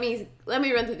 let me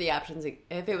run through the options.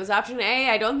 If it was option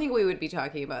A, I don't think we would be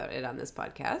talking about it on this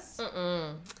podcast.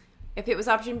 If it was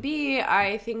option B,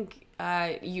 I think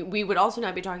we would also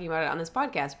not be talking about it on this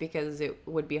podcast because it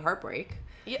would be heartbreak.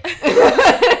 Yeah.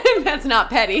 That's not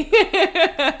petty.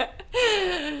 And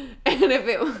if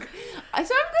it, so I'm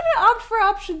gonna opt for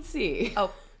option C.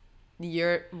 Oh,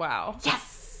 wow.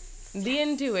 Yes. The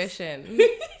intuition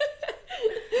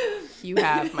you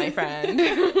have, my friend.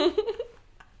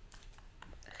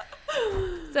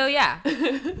 So yeah,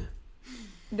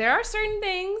 there are certain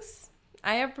things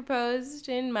I have proposed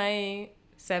in my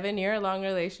 7-year-long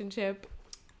relationship.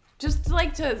 I just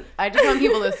want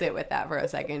people to sit with that for a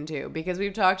second too, because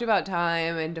we've talked about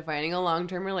time and defining a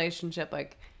long-term relationship.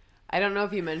 Like, I don't know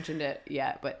if you mentioned it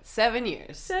yet, but 7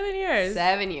 years. 7 years.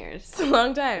 7 years. It's a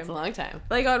long time. It's a long time.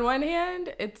 Like, on one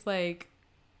hand, it's like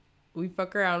we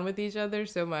fuck around with each other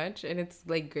so much, and it's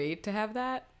like great to have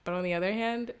that. But on the other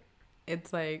hand,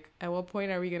 it's like, at what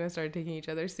point are we gonna start taking each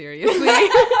other seriously?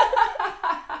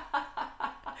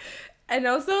 And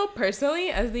also, personally,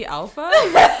 as the alpha,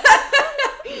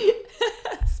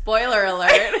 spoiler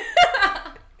alert.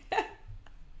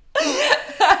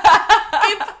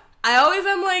 I always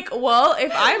am like, well,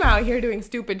 if I'm out here doing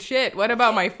stupid shit, what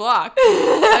about my flock?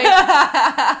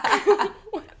 Like,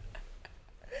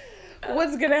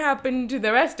 what's gonna happen to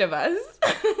the rest of us?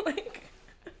 Like,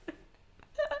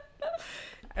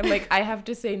 I'm like, I have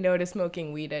to say no to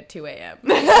smoking weed at 2 a.m.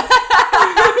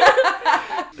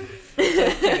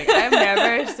 Just kidding. I've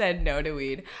never said no to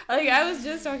weed. Like, I was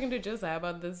just talking to Josiah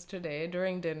about this today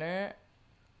during dinner,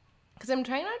 because I'm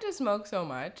trying not to smoke so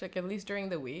much, like at least during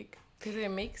the week, because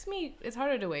it's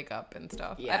harder to wake up and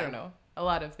stuff. Yeah. I don't know. A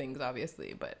lot of things,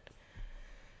 obviously, but...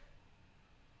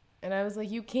 And I was like,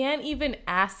 you can't even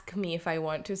ask me if I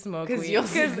want to smoke weed,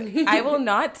 because I will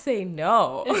not say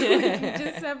no. You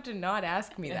just have to not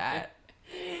ask me that.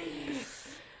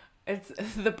 It's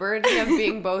the burden of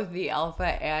being both the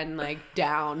alpha and like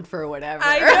down for whatever.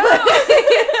 I know.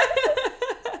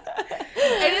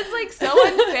 And it's like like so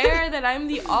unfair that I'm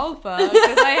the alpha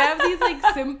because I have these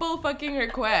like simple fucking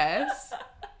requests.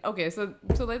 Okay, so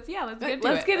let's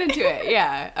get into it.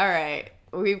 Yeah. All right.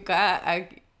 We've got.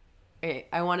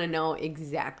 I want to know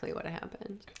exactly what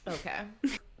happened. Okay.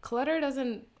 Clutter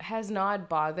has not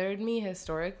bothered me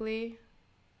historically.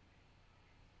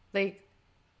 Like,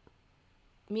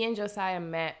 me and Josiah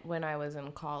met when I was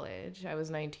in college. I was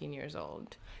 19 years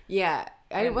old. Yeah.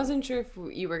 I wasn't sure if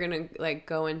you were going to, like,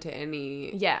 go into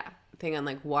any thing on,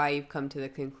 like, why you've come to the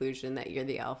conclusion that you're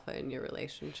the alpha in your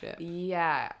relationship.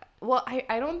 Yeah. Well,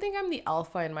 I don't think I'm the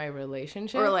alpha in my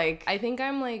relationship. Or, like... I think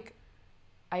I'm, like...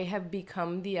 I have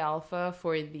become the alpha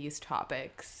for these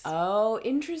topics. Oh,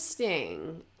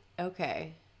 interesting.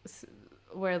 Okay.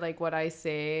 Where, like, what I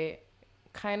say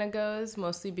kind of goes,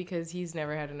 mostly because he's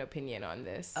never had an opinion on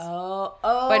this. Oh.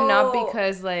 But not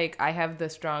because, like, I have the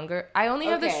stronger... I only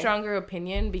have the stronger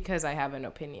opinion because I have an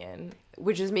opinion.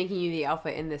 Which is making you the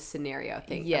alpha in this scenario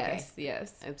thing. Yes, okay.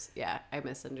 yes. I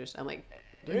misunderstood. I'm like,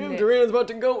 damn, Joanna's about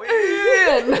to go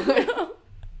in!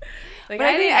 Like, but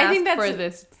I think that's for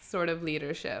this sort of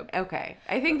leadership. Okay.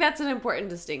 I think that's an important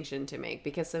distinction to make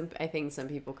because I think some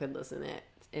people could listen it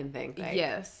and think like...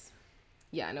 Yes.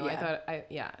 Yeah, no,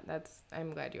 yeah.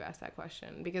 I'm glad you asked that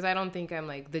question because I don't think I'm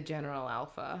like the general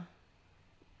alpha.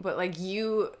 But like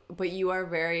you are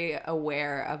very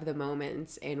aware of the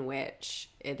moments in which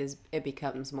it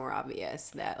becomes more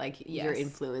obvious that like you're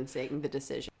influencing the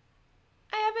decision.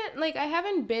 I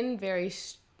haven't been very...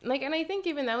 and I think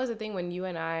even that was the thing when you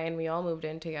and we all moved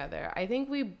in together. I think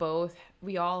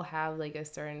we all have, like, a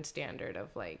certain standard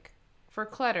of, like, for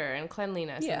clutter and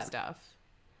cleanliness and stuff.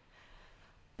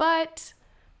 But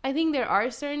I think there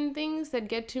are certain things that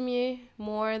get to me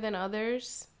more than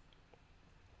others.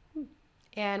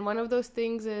 And one of those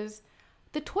things is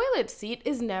the toilet seat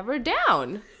is never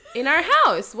down in our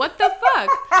house. What the fuck?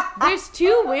 There's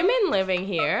 2 women living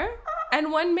here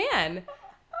and 1 man.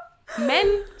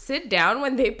 Men sit down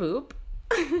when they poop.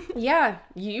 Yeah,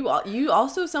 you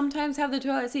also sometimes have the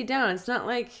toilet seat down. It's not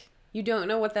like you don't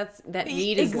know what that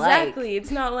need is like. Exactly.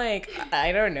 It's not like,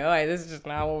 I don't know. This is just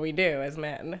not what we do as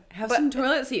men. Have some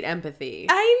toilet seat empathy.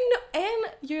 I know.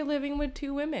 And you're living with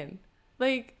 2 women.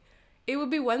 Like, it would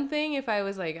be one thing if I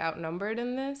was, like, outnumbered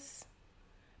in this.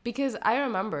 Because I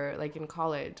remember, like, in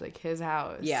college, like, his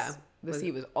house. Yeah. The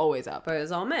seat was always up. But it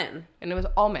was all men. And it was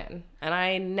all men. And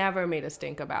I never made a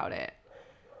stink about it.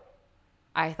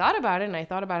 I thought about it, and I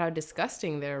thought about how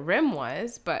disgusting their rim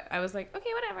was. But I was like, okay,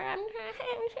 whatever. I'm going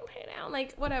to put it down.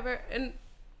 Like, whatever. And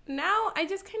now I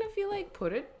just kind of feel like,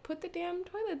 put the damn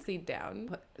toilet seat down.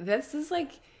 But this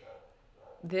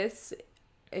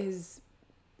is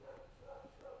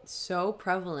so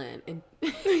prevalent.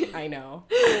 I know.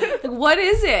 Like, what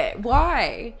is it?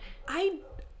 Why?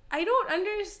 I don't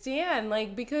understand,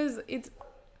 like, because it's,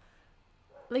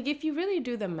 like, if you really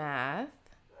do the math,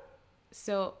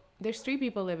 so there's 3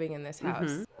 people living in this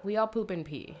house. Mm-hmm. We all poop and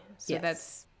pee. So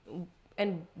that's,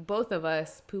 and both of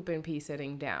us poop and pee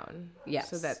sitting down.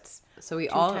 Yes. So we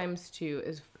 2 all times 2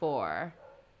 is 4.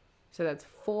 So that's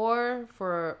 4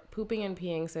 for pooping and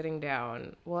peeing sitting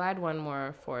down. We'll add 1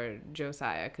 more for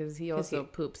Josiah because he also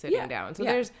poops sitting down. So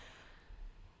there's...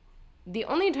 The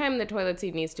only time the toilet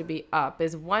seat needs to be up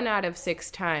is 1 out of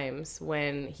 6 times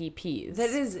when he pees. That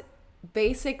is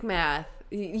basic math.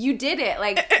 You did it.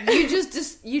 Like, you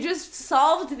just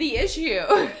solved the issue.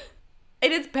 And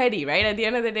it's petty, right? At the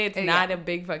end of the day, it's not a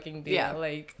big fucking deal. Yeah.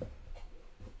 Like,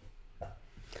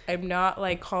 I'm not,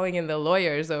 like, calling in the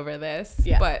lawyers over this.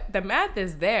 Yeah. But the math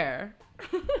is there.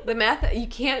 The math, you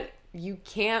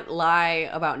can't lie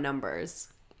about numbers.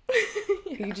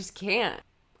 You just can't.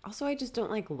 Also, I just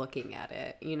don't like looking at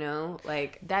it, you know?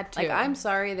 Like, that too. Like, I'm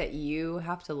sorry that you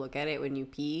have to look at it when you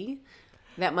pee.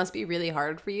 That must be really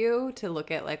hard for you to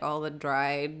look at, like, all the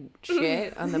dried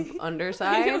shit on the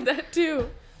underside. I know that too.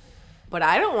 But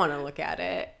I don't want to look at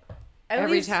it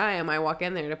every time I walk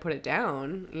in there to put it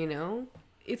down, you know?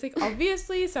 It's like,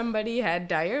 obviously somebody had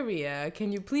diarrhea.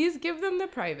 Can you please give them the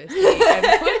privacy and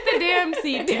put the damn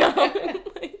seat down?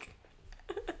 Like,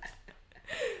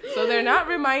 so they're not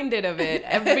reminded of it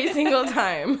every single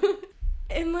time.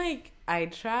 And, like, I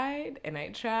tried.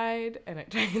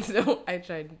 So I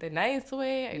tried the nice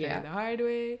way. I tried the hard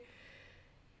way.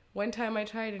 One time I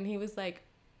tried and he was like,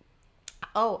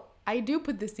 oh, I do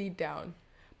put the seat down,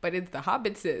 but it's the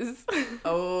hobbitses.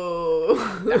 Oh.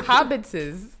 The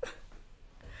hobbitses.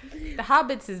 The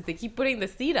hobbitses, they keep putting the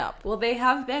seat up. Well, they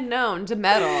have been known to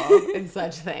meddle in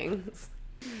such things.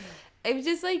 I've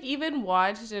just, like, even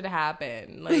watched it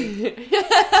happen. Like,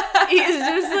 he's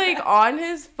just, like, on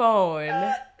his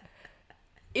phone.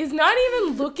 is not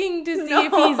even looking to see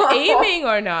if he's aiming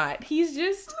or not. He's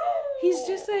just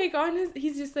like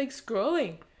he's just like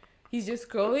scrolling. He's just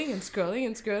scrolling and scrolling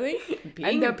and scrolling.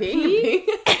 And the pee.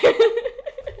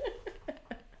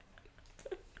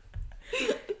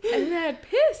 And that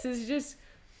piss is just...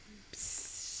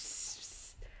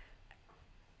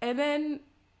 And then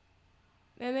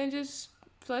just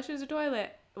flushes the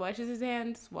toilet, washes his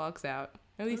hands, walks out.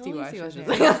 At least he washes his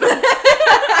hands.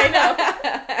 I know.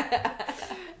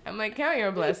 I'm like, count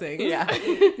your blessings. Yeah.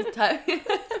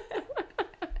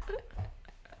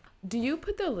 Do you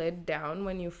put the lid down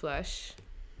when you flush?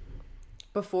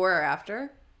 Before or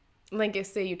after? Like,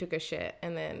 say you took a shit,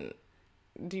 and then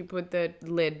do you put the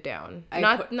lid down?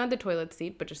 Not the toilet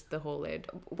seat, but just the whole lid.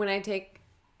 When I take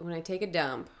a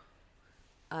dump,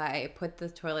 I put the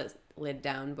toilet lid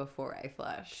down before I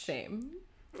flush. Same.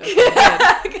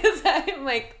 Because I'm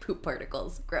like, poop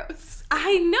particles, gross.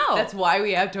 I know. That's why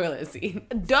we have toilet seats.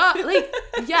 Duh. Like,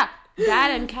 yeah,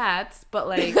 that and cats, but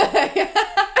like...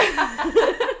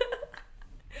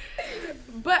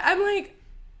 But I'm like,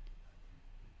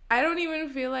 I don't even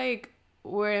feel like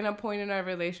we're in a point in our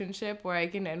relationship where I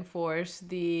can enforce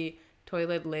the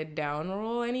toilet lid down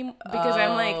rule anymore. Because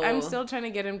I'm like, I'm still trying to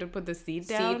get him to put the seat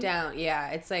down. Seat down, yeah.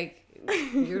 It's like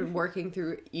you're working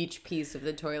through each piece of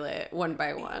the toilet one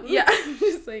by one. Yeah,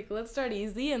 just like, let's start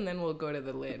easy and then we'll go to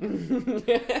the lid.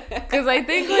 Because I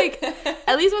think, like,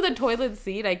 at least with a toilet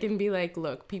seat, I can be like,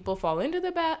 look, people fall into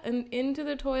the into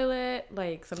the toilet.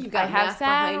 Like, sometimes I have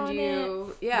sat behind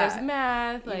you. Yeah, there's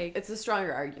math. Like, it's a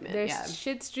stronger argument. There's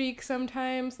shit streaks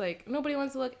sometimes. Like, nobody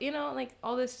wants to look. You know, like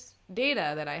all this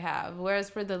data that I have.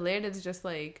 Whereas for the lid, it's just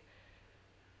like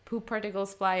poop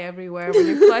particles fly everywhere when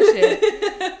you flush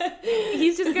it.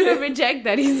 He's just gonna reject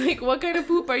that. He's like, what kind of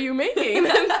poop are you making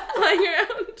that's flying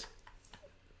around?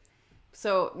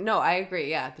 So, no, I agree.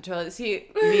 Yeah, the toilet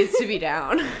seat needs to be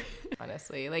down.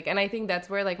 Honestly. Like, and I think that's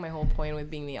where, like, my whole point with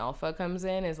being the alpha comes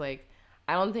in is, like,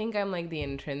 I don't think I'm, like, the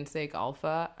intrinsic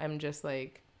alpha. I'm just,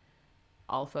 like,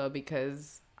 alpha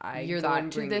because I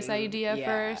got to this idea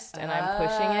first and I'm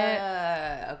pushing it.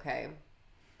 Okay.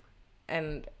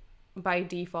 And by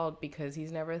default, because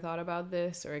he's never thought about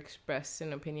this or expressed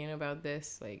an opinion about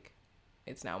this, like,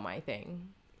 it's now my thing.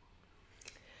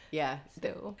 Yeah.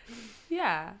 So,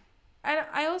 yeah.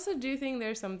 I also do think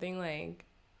there's something, like,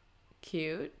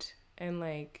 cute and,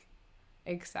 like,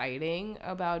 exciting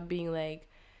about being, like,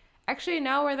 actually,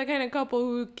 now we're the kind of couple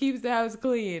who keeps the house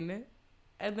clean.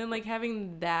 And then, like,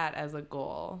 having that as a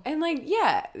goal. And, like,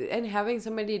 yeah, and having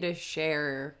somebody to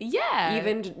share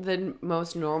even the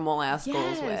most normal-ass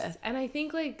goals with. And I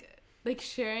think, like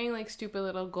sharing, like, stupid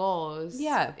little goals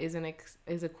is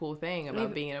a cool thing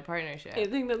about being in a partnership. I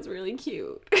think that's really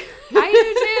cute. I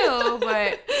do too,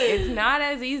 but it's not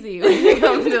as easy when it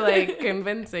comes to, like,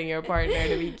 convincing your partner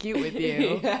to be cute with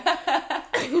you. Yeah.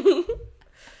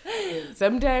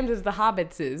 Sometimes it's the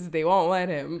hobbitses. They won't let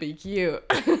him be cute.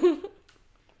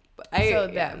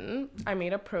 Then I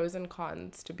made a pros and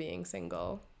cons to being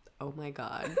single. Oh my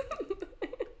God.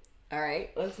 All right,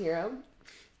 let's hear them.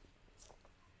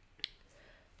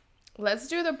 Let's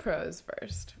do the pros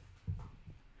first.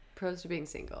 Pros to being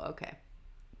single, okay.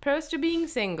 Pros to being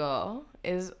single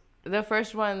is the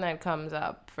first one that comes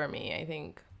up for me, I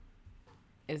think,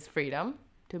 is freedom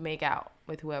to make out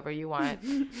with whoever you want.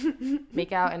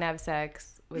 Make out and have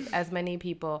sex with as many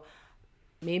people,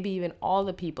 maybe even all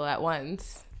the people at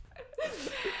once.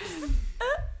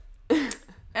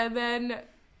 And then,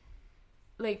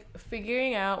 like,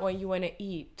 figuring out what you want to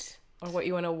eat or what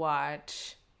you want to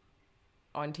watch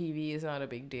on TV is not a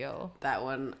big deal. That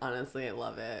one, honestly, I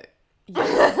love it.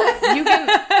 Yes. You can,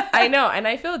 I know, and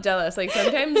I feel jealous. Like,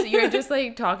 sometimes you're just,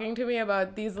 like, talking to me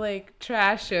about these, like,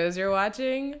 trash shows you're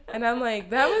watching, and I'm like,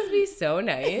 that must be so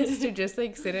nice to just,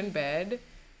 like, sit in bed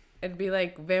and be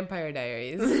like, Vampire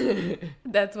Diaries.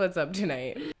 That's what's up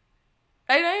tonight.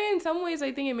 In some ways,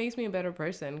 I think it makes me a better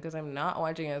person because I'm not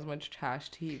watching as much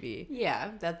trash TV.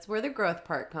 Yeah, that's where the growth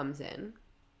part comes in.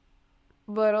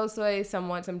 But also, I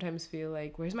sometimes feel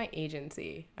like, where's my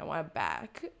agency? I want it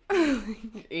back.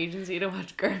 Agency to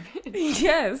watch garbage.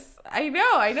 Yes, I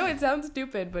know it sounds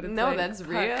stupid, but it's no, like, that's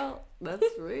real. That's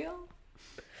real.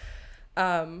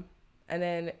 And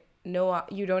then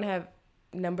you don't have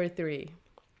number 3.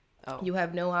 Oh. You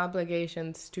have no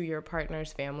obligations to your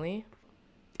partner's family.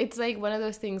 It's like one of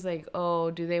those things like, oh,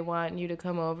 do they want you to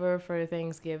come over for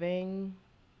Thanksgiving?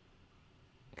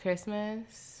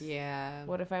 Christmas? Yeah.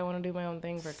 What if I want to do my own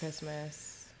thing for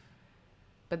Christmas?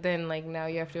 But then, like, now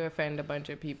you have to offend a bunch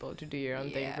of people to do your own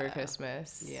thing for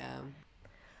Christmas. Yeah.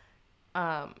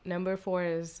 Number 4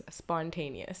 is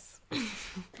spontaneous.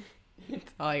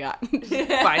 It's all I got.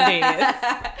 Spontaneous.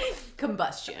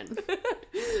 Combustion.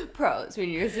 Pros: when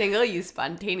you're single, you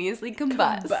spontaneously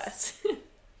combust.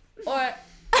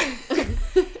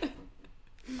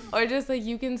 Or just like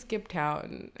you can skip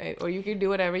town, or you can do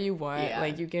whatever you want. Yeah.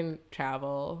 Like you can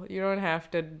travel. You don't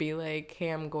have to be like, hey,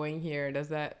 I'm going here. Is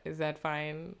that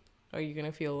fine? Are you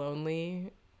gonna feel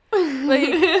lonely?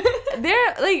 Like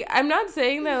I'm not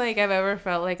saying that like I've ever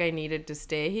felt like I needed to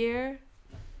stay here,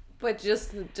 But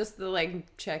just the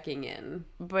like checking in.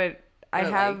 but I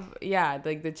have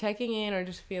like the checking in, or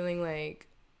just feeling like,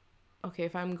 okay,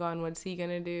 if I'm gone, what's he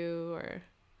gonna do? Or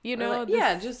you know,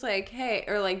 just like, hey,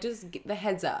 or like just get the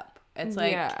heads up. It's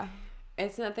like,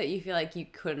 it's not that you feel like you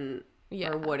couldn't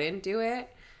or wouldn't do it,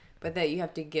 but that you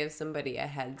have to give somebody a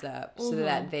heads up so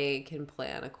that they can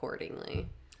plan accordingly.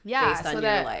 Yeah, based on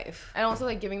your life. And also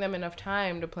like giving them enough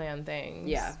time to plan things.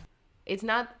 Yeah. It's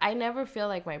not, I never feel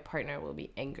like my partner will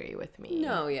be angry with me.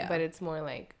 No, yeah. But it's more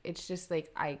like, it's just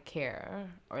like I care,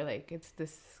 or like it's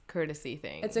this courtesy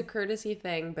thing. It's a courtesy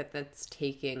thing, but that's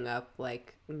taking up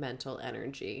like mental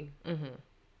energy. Mm-hmm.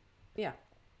 Yeah.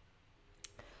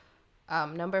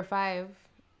 Number 5,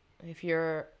 if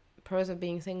you're pros of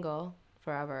being single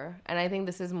forever, and I think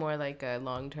this is more like a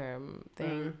long-term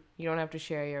thing. You don't have to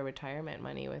share your retirement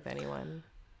money with anyone.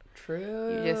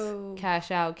 True. You just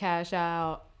cash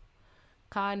out.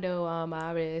 Condo on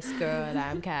my wrist, girl,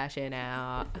 I'm cashing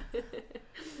out.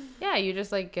 Yeah, you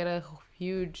just like get a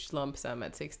huge lump sum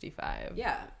at 65.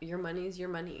 Yeah, your money's your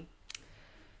money.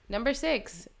 Number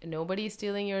 6, nobody's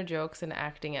stealing your jokes and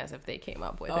acting as if they came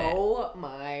up with it. Oh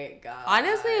my god.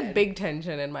 Honestly, a big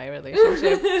tension in my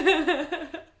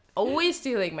relationship. Always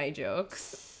stealing my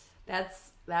jokes.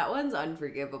 That one's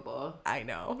unforgivable. I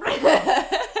know.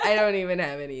 I don't even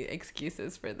have any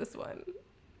excuses for this one.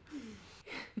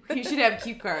 You should have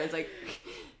cue cards like,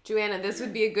 Joanna, this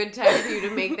would be a good time for you to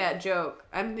make that joke.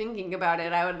 I'm thinking about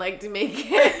it. I would like to make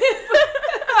it.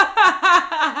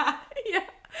 Yeah,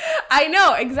 I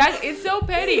know, exactly. It's so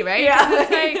petty, right? Yeah.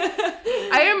 It's like,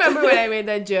 I remember when I made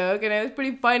that joke and it was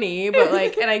pretty funny, but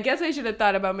like, and I guess I should have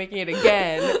thought about making it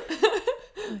again.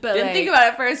 But didn't think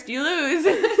about it first. You lose.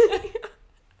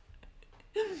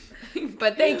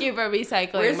 But thank you for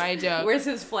recycling my joke. Where's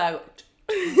his flag?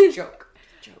 Joke.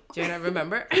 Do you not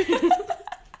remember?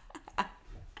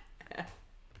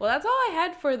 Well, that's all I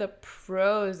had for the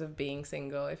pros of being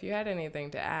single. If you had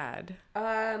anything to add.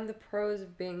 The pros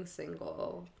of being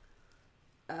single.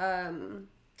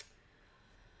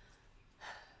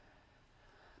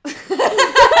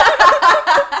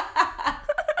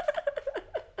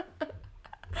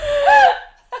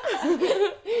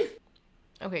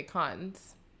 Okay,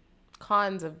 cons.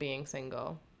 Cons of being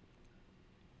single.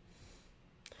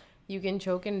 You can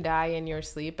choke and die in your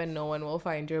sleep and no one will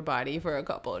find your body for a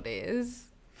couple of days.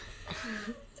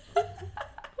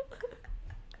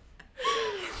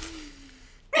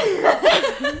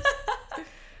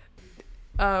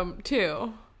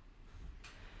 2,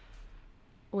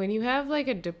 when you have like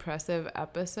a depressive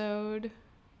episode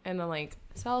and like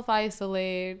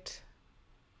self-isolate,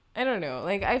 I don't know,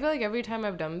 like I feel like every time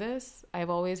I've done this, I've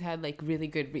always had like really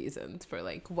good reasons for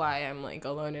like why I'm like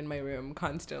alone in my room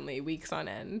constantly, weeks on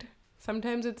end.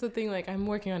 Sometimes it's a thing like I'm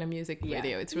working on a music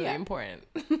video. It's really important.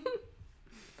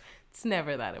 It's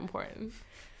never that important.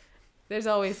 There's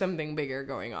always something bigger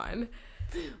going on.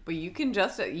 But you can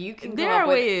there are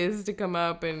ways to come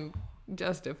up and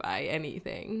justify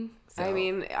anything. So. I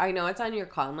mean, I know it's on your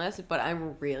con list, but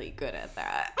I'm really good at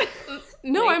that.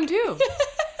 No, I'm too.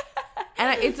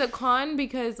 And it's a con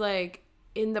because like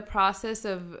in the process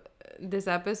of this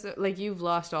episode, like you've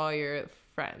lost all your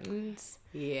friends.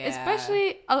 Yeah.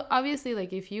 Especially, obviously,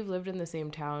 like if you've lived in the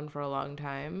same town for a long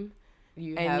time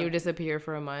you disappear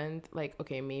for a month, like,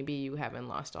 okay, maybe you haven't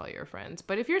lost all your friends.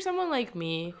 But if you're someone like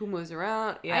me who moves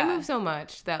around, I move so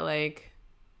much that like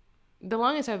the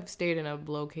longest I've stayed in a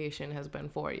location has been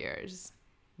 4 years.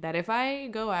 That if I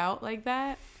go out like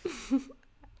that,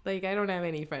 like I don't have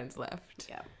any friends left.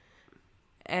 Yeah.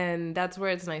 And that's where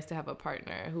it's nice to have a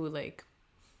partner who like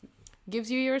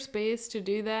gives you your space to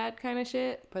do that kind of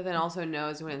shit, but then also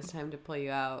knows when it's time to pull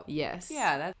you out. Yes.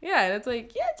 Yeah. And it's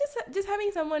like, just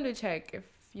having someone to check if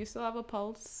you still have a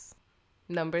pulse.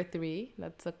 Number 3,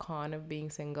 that's a con of being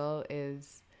single,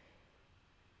 is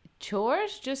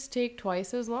chores just take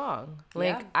twice as long.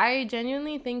 Like I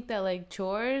genuinely think that like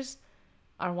chores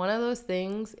are one of those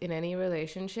things in any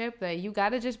relationship that you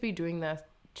gotta just be doing that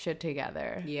shit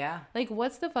together. Yeah. Like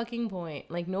what's the fucking point?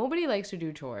 Like nobody likes to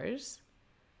do chores.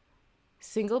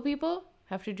 Single people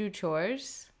have to do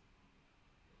chores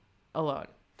alone.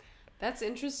 That's an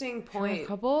interesting point. For a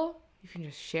couple, You can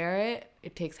just share it.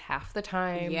 It takes half the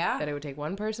time Yeah. that it would take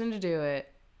one person to do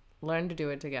it. Learn to do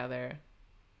it together.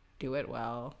 Do it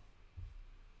well.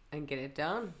 And get it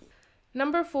done.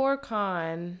 Number 4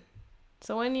 con.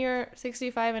 So when you're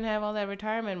 65 and have all that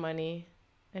retirement money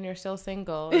and you're still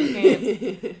single,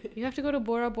 you have to go to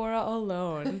Bora Bora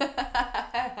alone.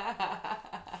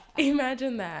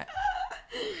 Imagine that.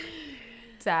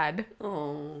 Sad.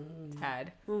 Oh.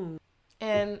 Sad.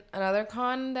 And another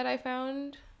con that I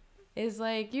found is,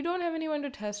 like, you don't have anyone to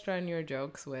test run your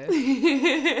jokes with.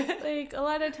 Like, a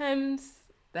lot of times,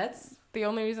 That's the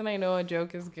only reason I know a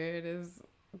joke is good is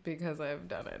because I've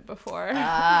done it before. the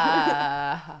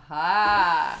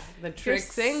You're trick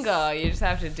single. You just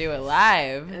have to do it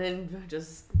live and then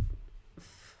just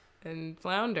and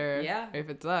flounder. Yeah. If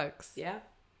it sucks. yeah.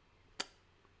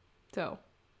 So,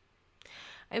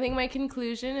 I think my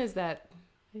conclusion is that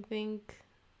I think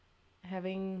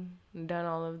having done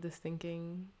all of this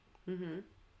thinking,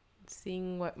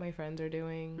 seeing what my friends are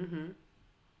doing,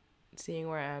 seeing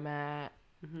where I'm at,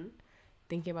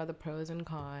 thinking about the pros and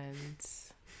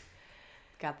cons.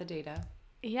 Got the data.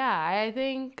 Yeah, I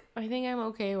think I'm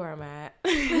okay where I'm at.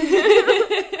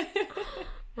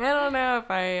 I don't know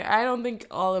if I don't think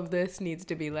all of this needs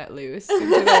to be let loose into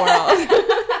the world.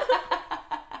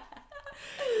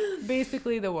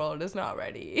 Basically, the world is not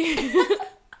ready.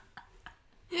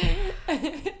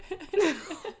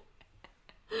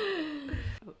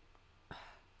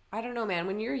 I don't know, man.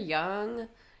 When you're young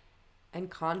and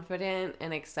confident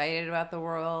and excited about the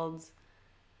world,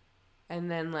 and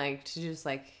then, like, to just,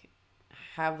 like,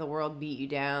 have the world beat you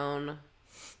down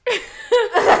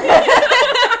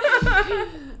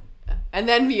and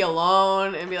then be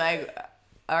alone and be like,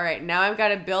 all right, now I've got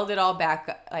to build it all back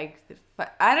up. Like,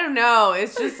 I don't know.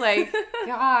 It's just like,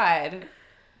 God.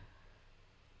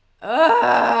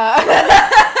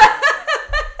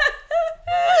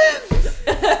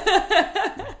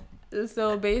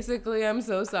 So basically, I'm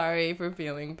so sorry for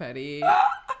feeling petty.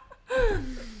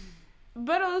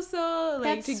 But also, like,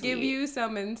 That's to give sweet. you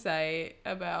some insight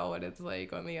about what it's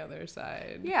like on the other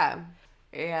side. Yeah.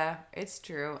 Yeah, it's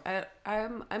true.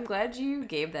 I'm glad you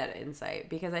gave that insight,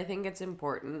 because I think it's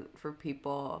important for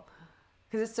people,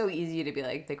 because it's so easy to be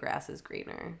like, the grass is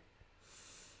greener.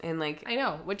 And, like, I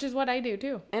know, which is what I do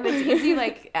too. and it's easy,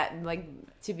 like,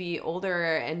 to be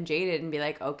older and jaded and be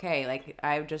like, okay, like,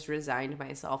 I've just resigned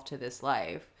myself to this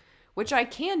life, which I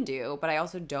can do, but I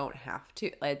also don't have to.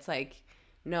 It's like,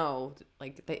 no,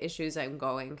 like, the issues I'm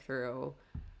going through,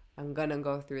 I'm gonna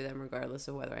go through them regardless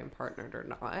of whether I'm partnered or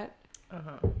not.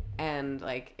 And,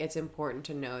 like, it's important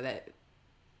to know that,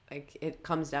 like, it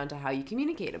comes down to how you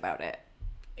communicate about it.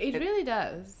 It really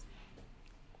does.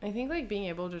 I think, like, being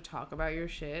able to talk about your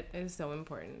shit is so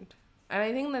important. And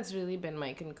I think that's really been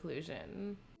my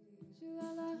conclusion.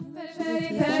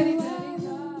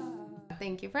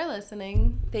 Thank you for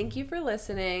listening. Thank you for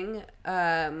listening.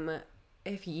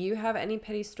 If you have any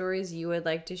petty stories you would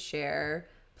like to share,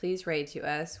 please write to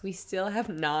us. We still have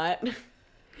not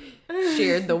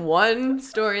shared the one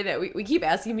story that we keep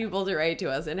asking people to write to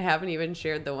us and haven't even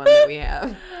shared the one that we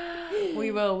have.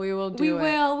 We will do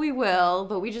it. We will,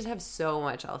 but we just have so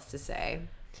much else to say.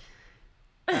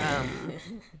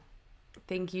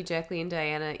 Thank you, Jacqueline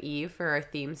Diana E, for our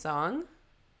theme song.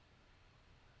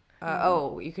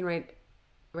 You can write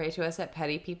to us at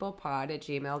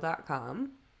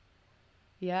pettypeoplepod@gmail.com.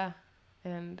 Yeah,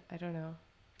 and I don't know.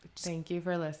 Thank you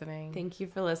for listening. Thank you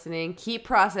for listening. Keep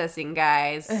processing,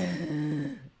 guys. All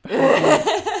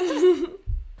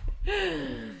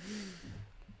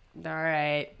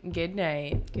right. Good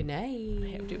night. Good night. I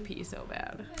have to pee so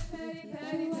bad.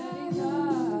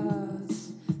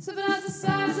 Slipping out the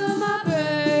sides of my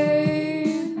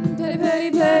brain.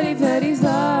 Petty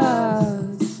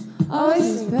thoughts.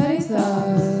 Always these petty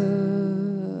thoughts.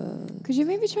 Could you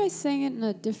maybe try saying it in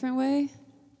a different way?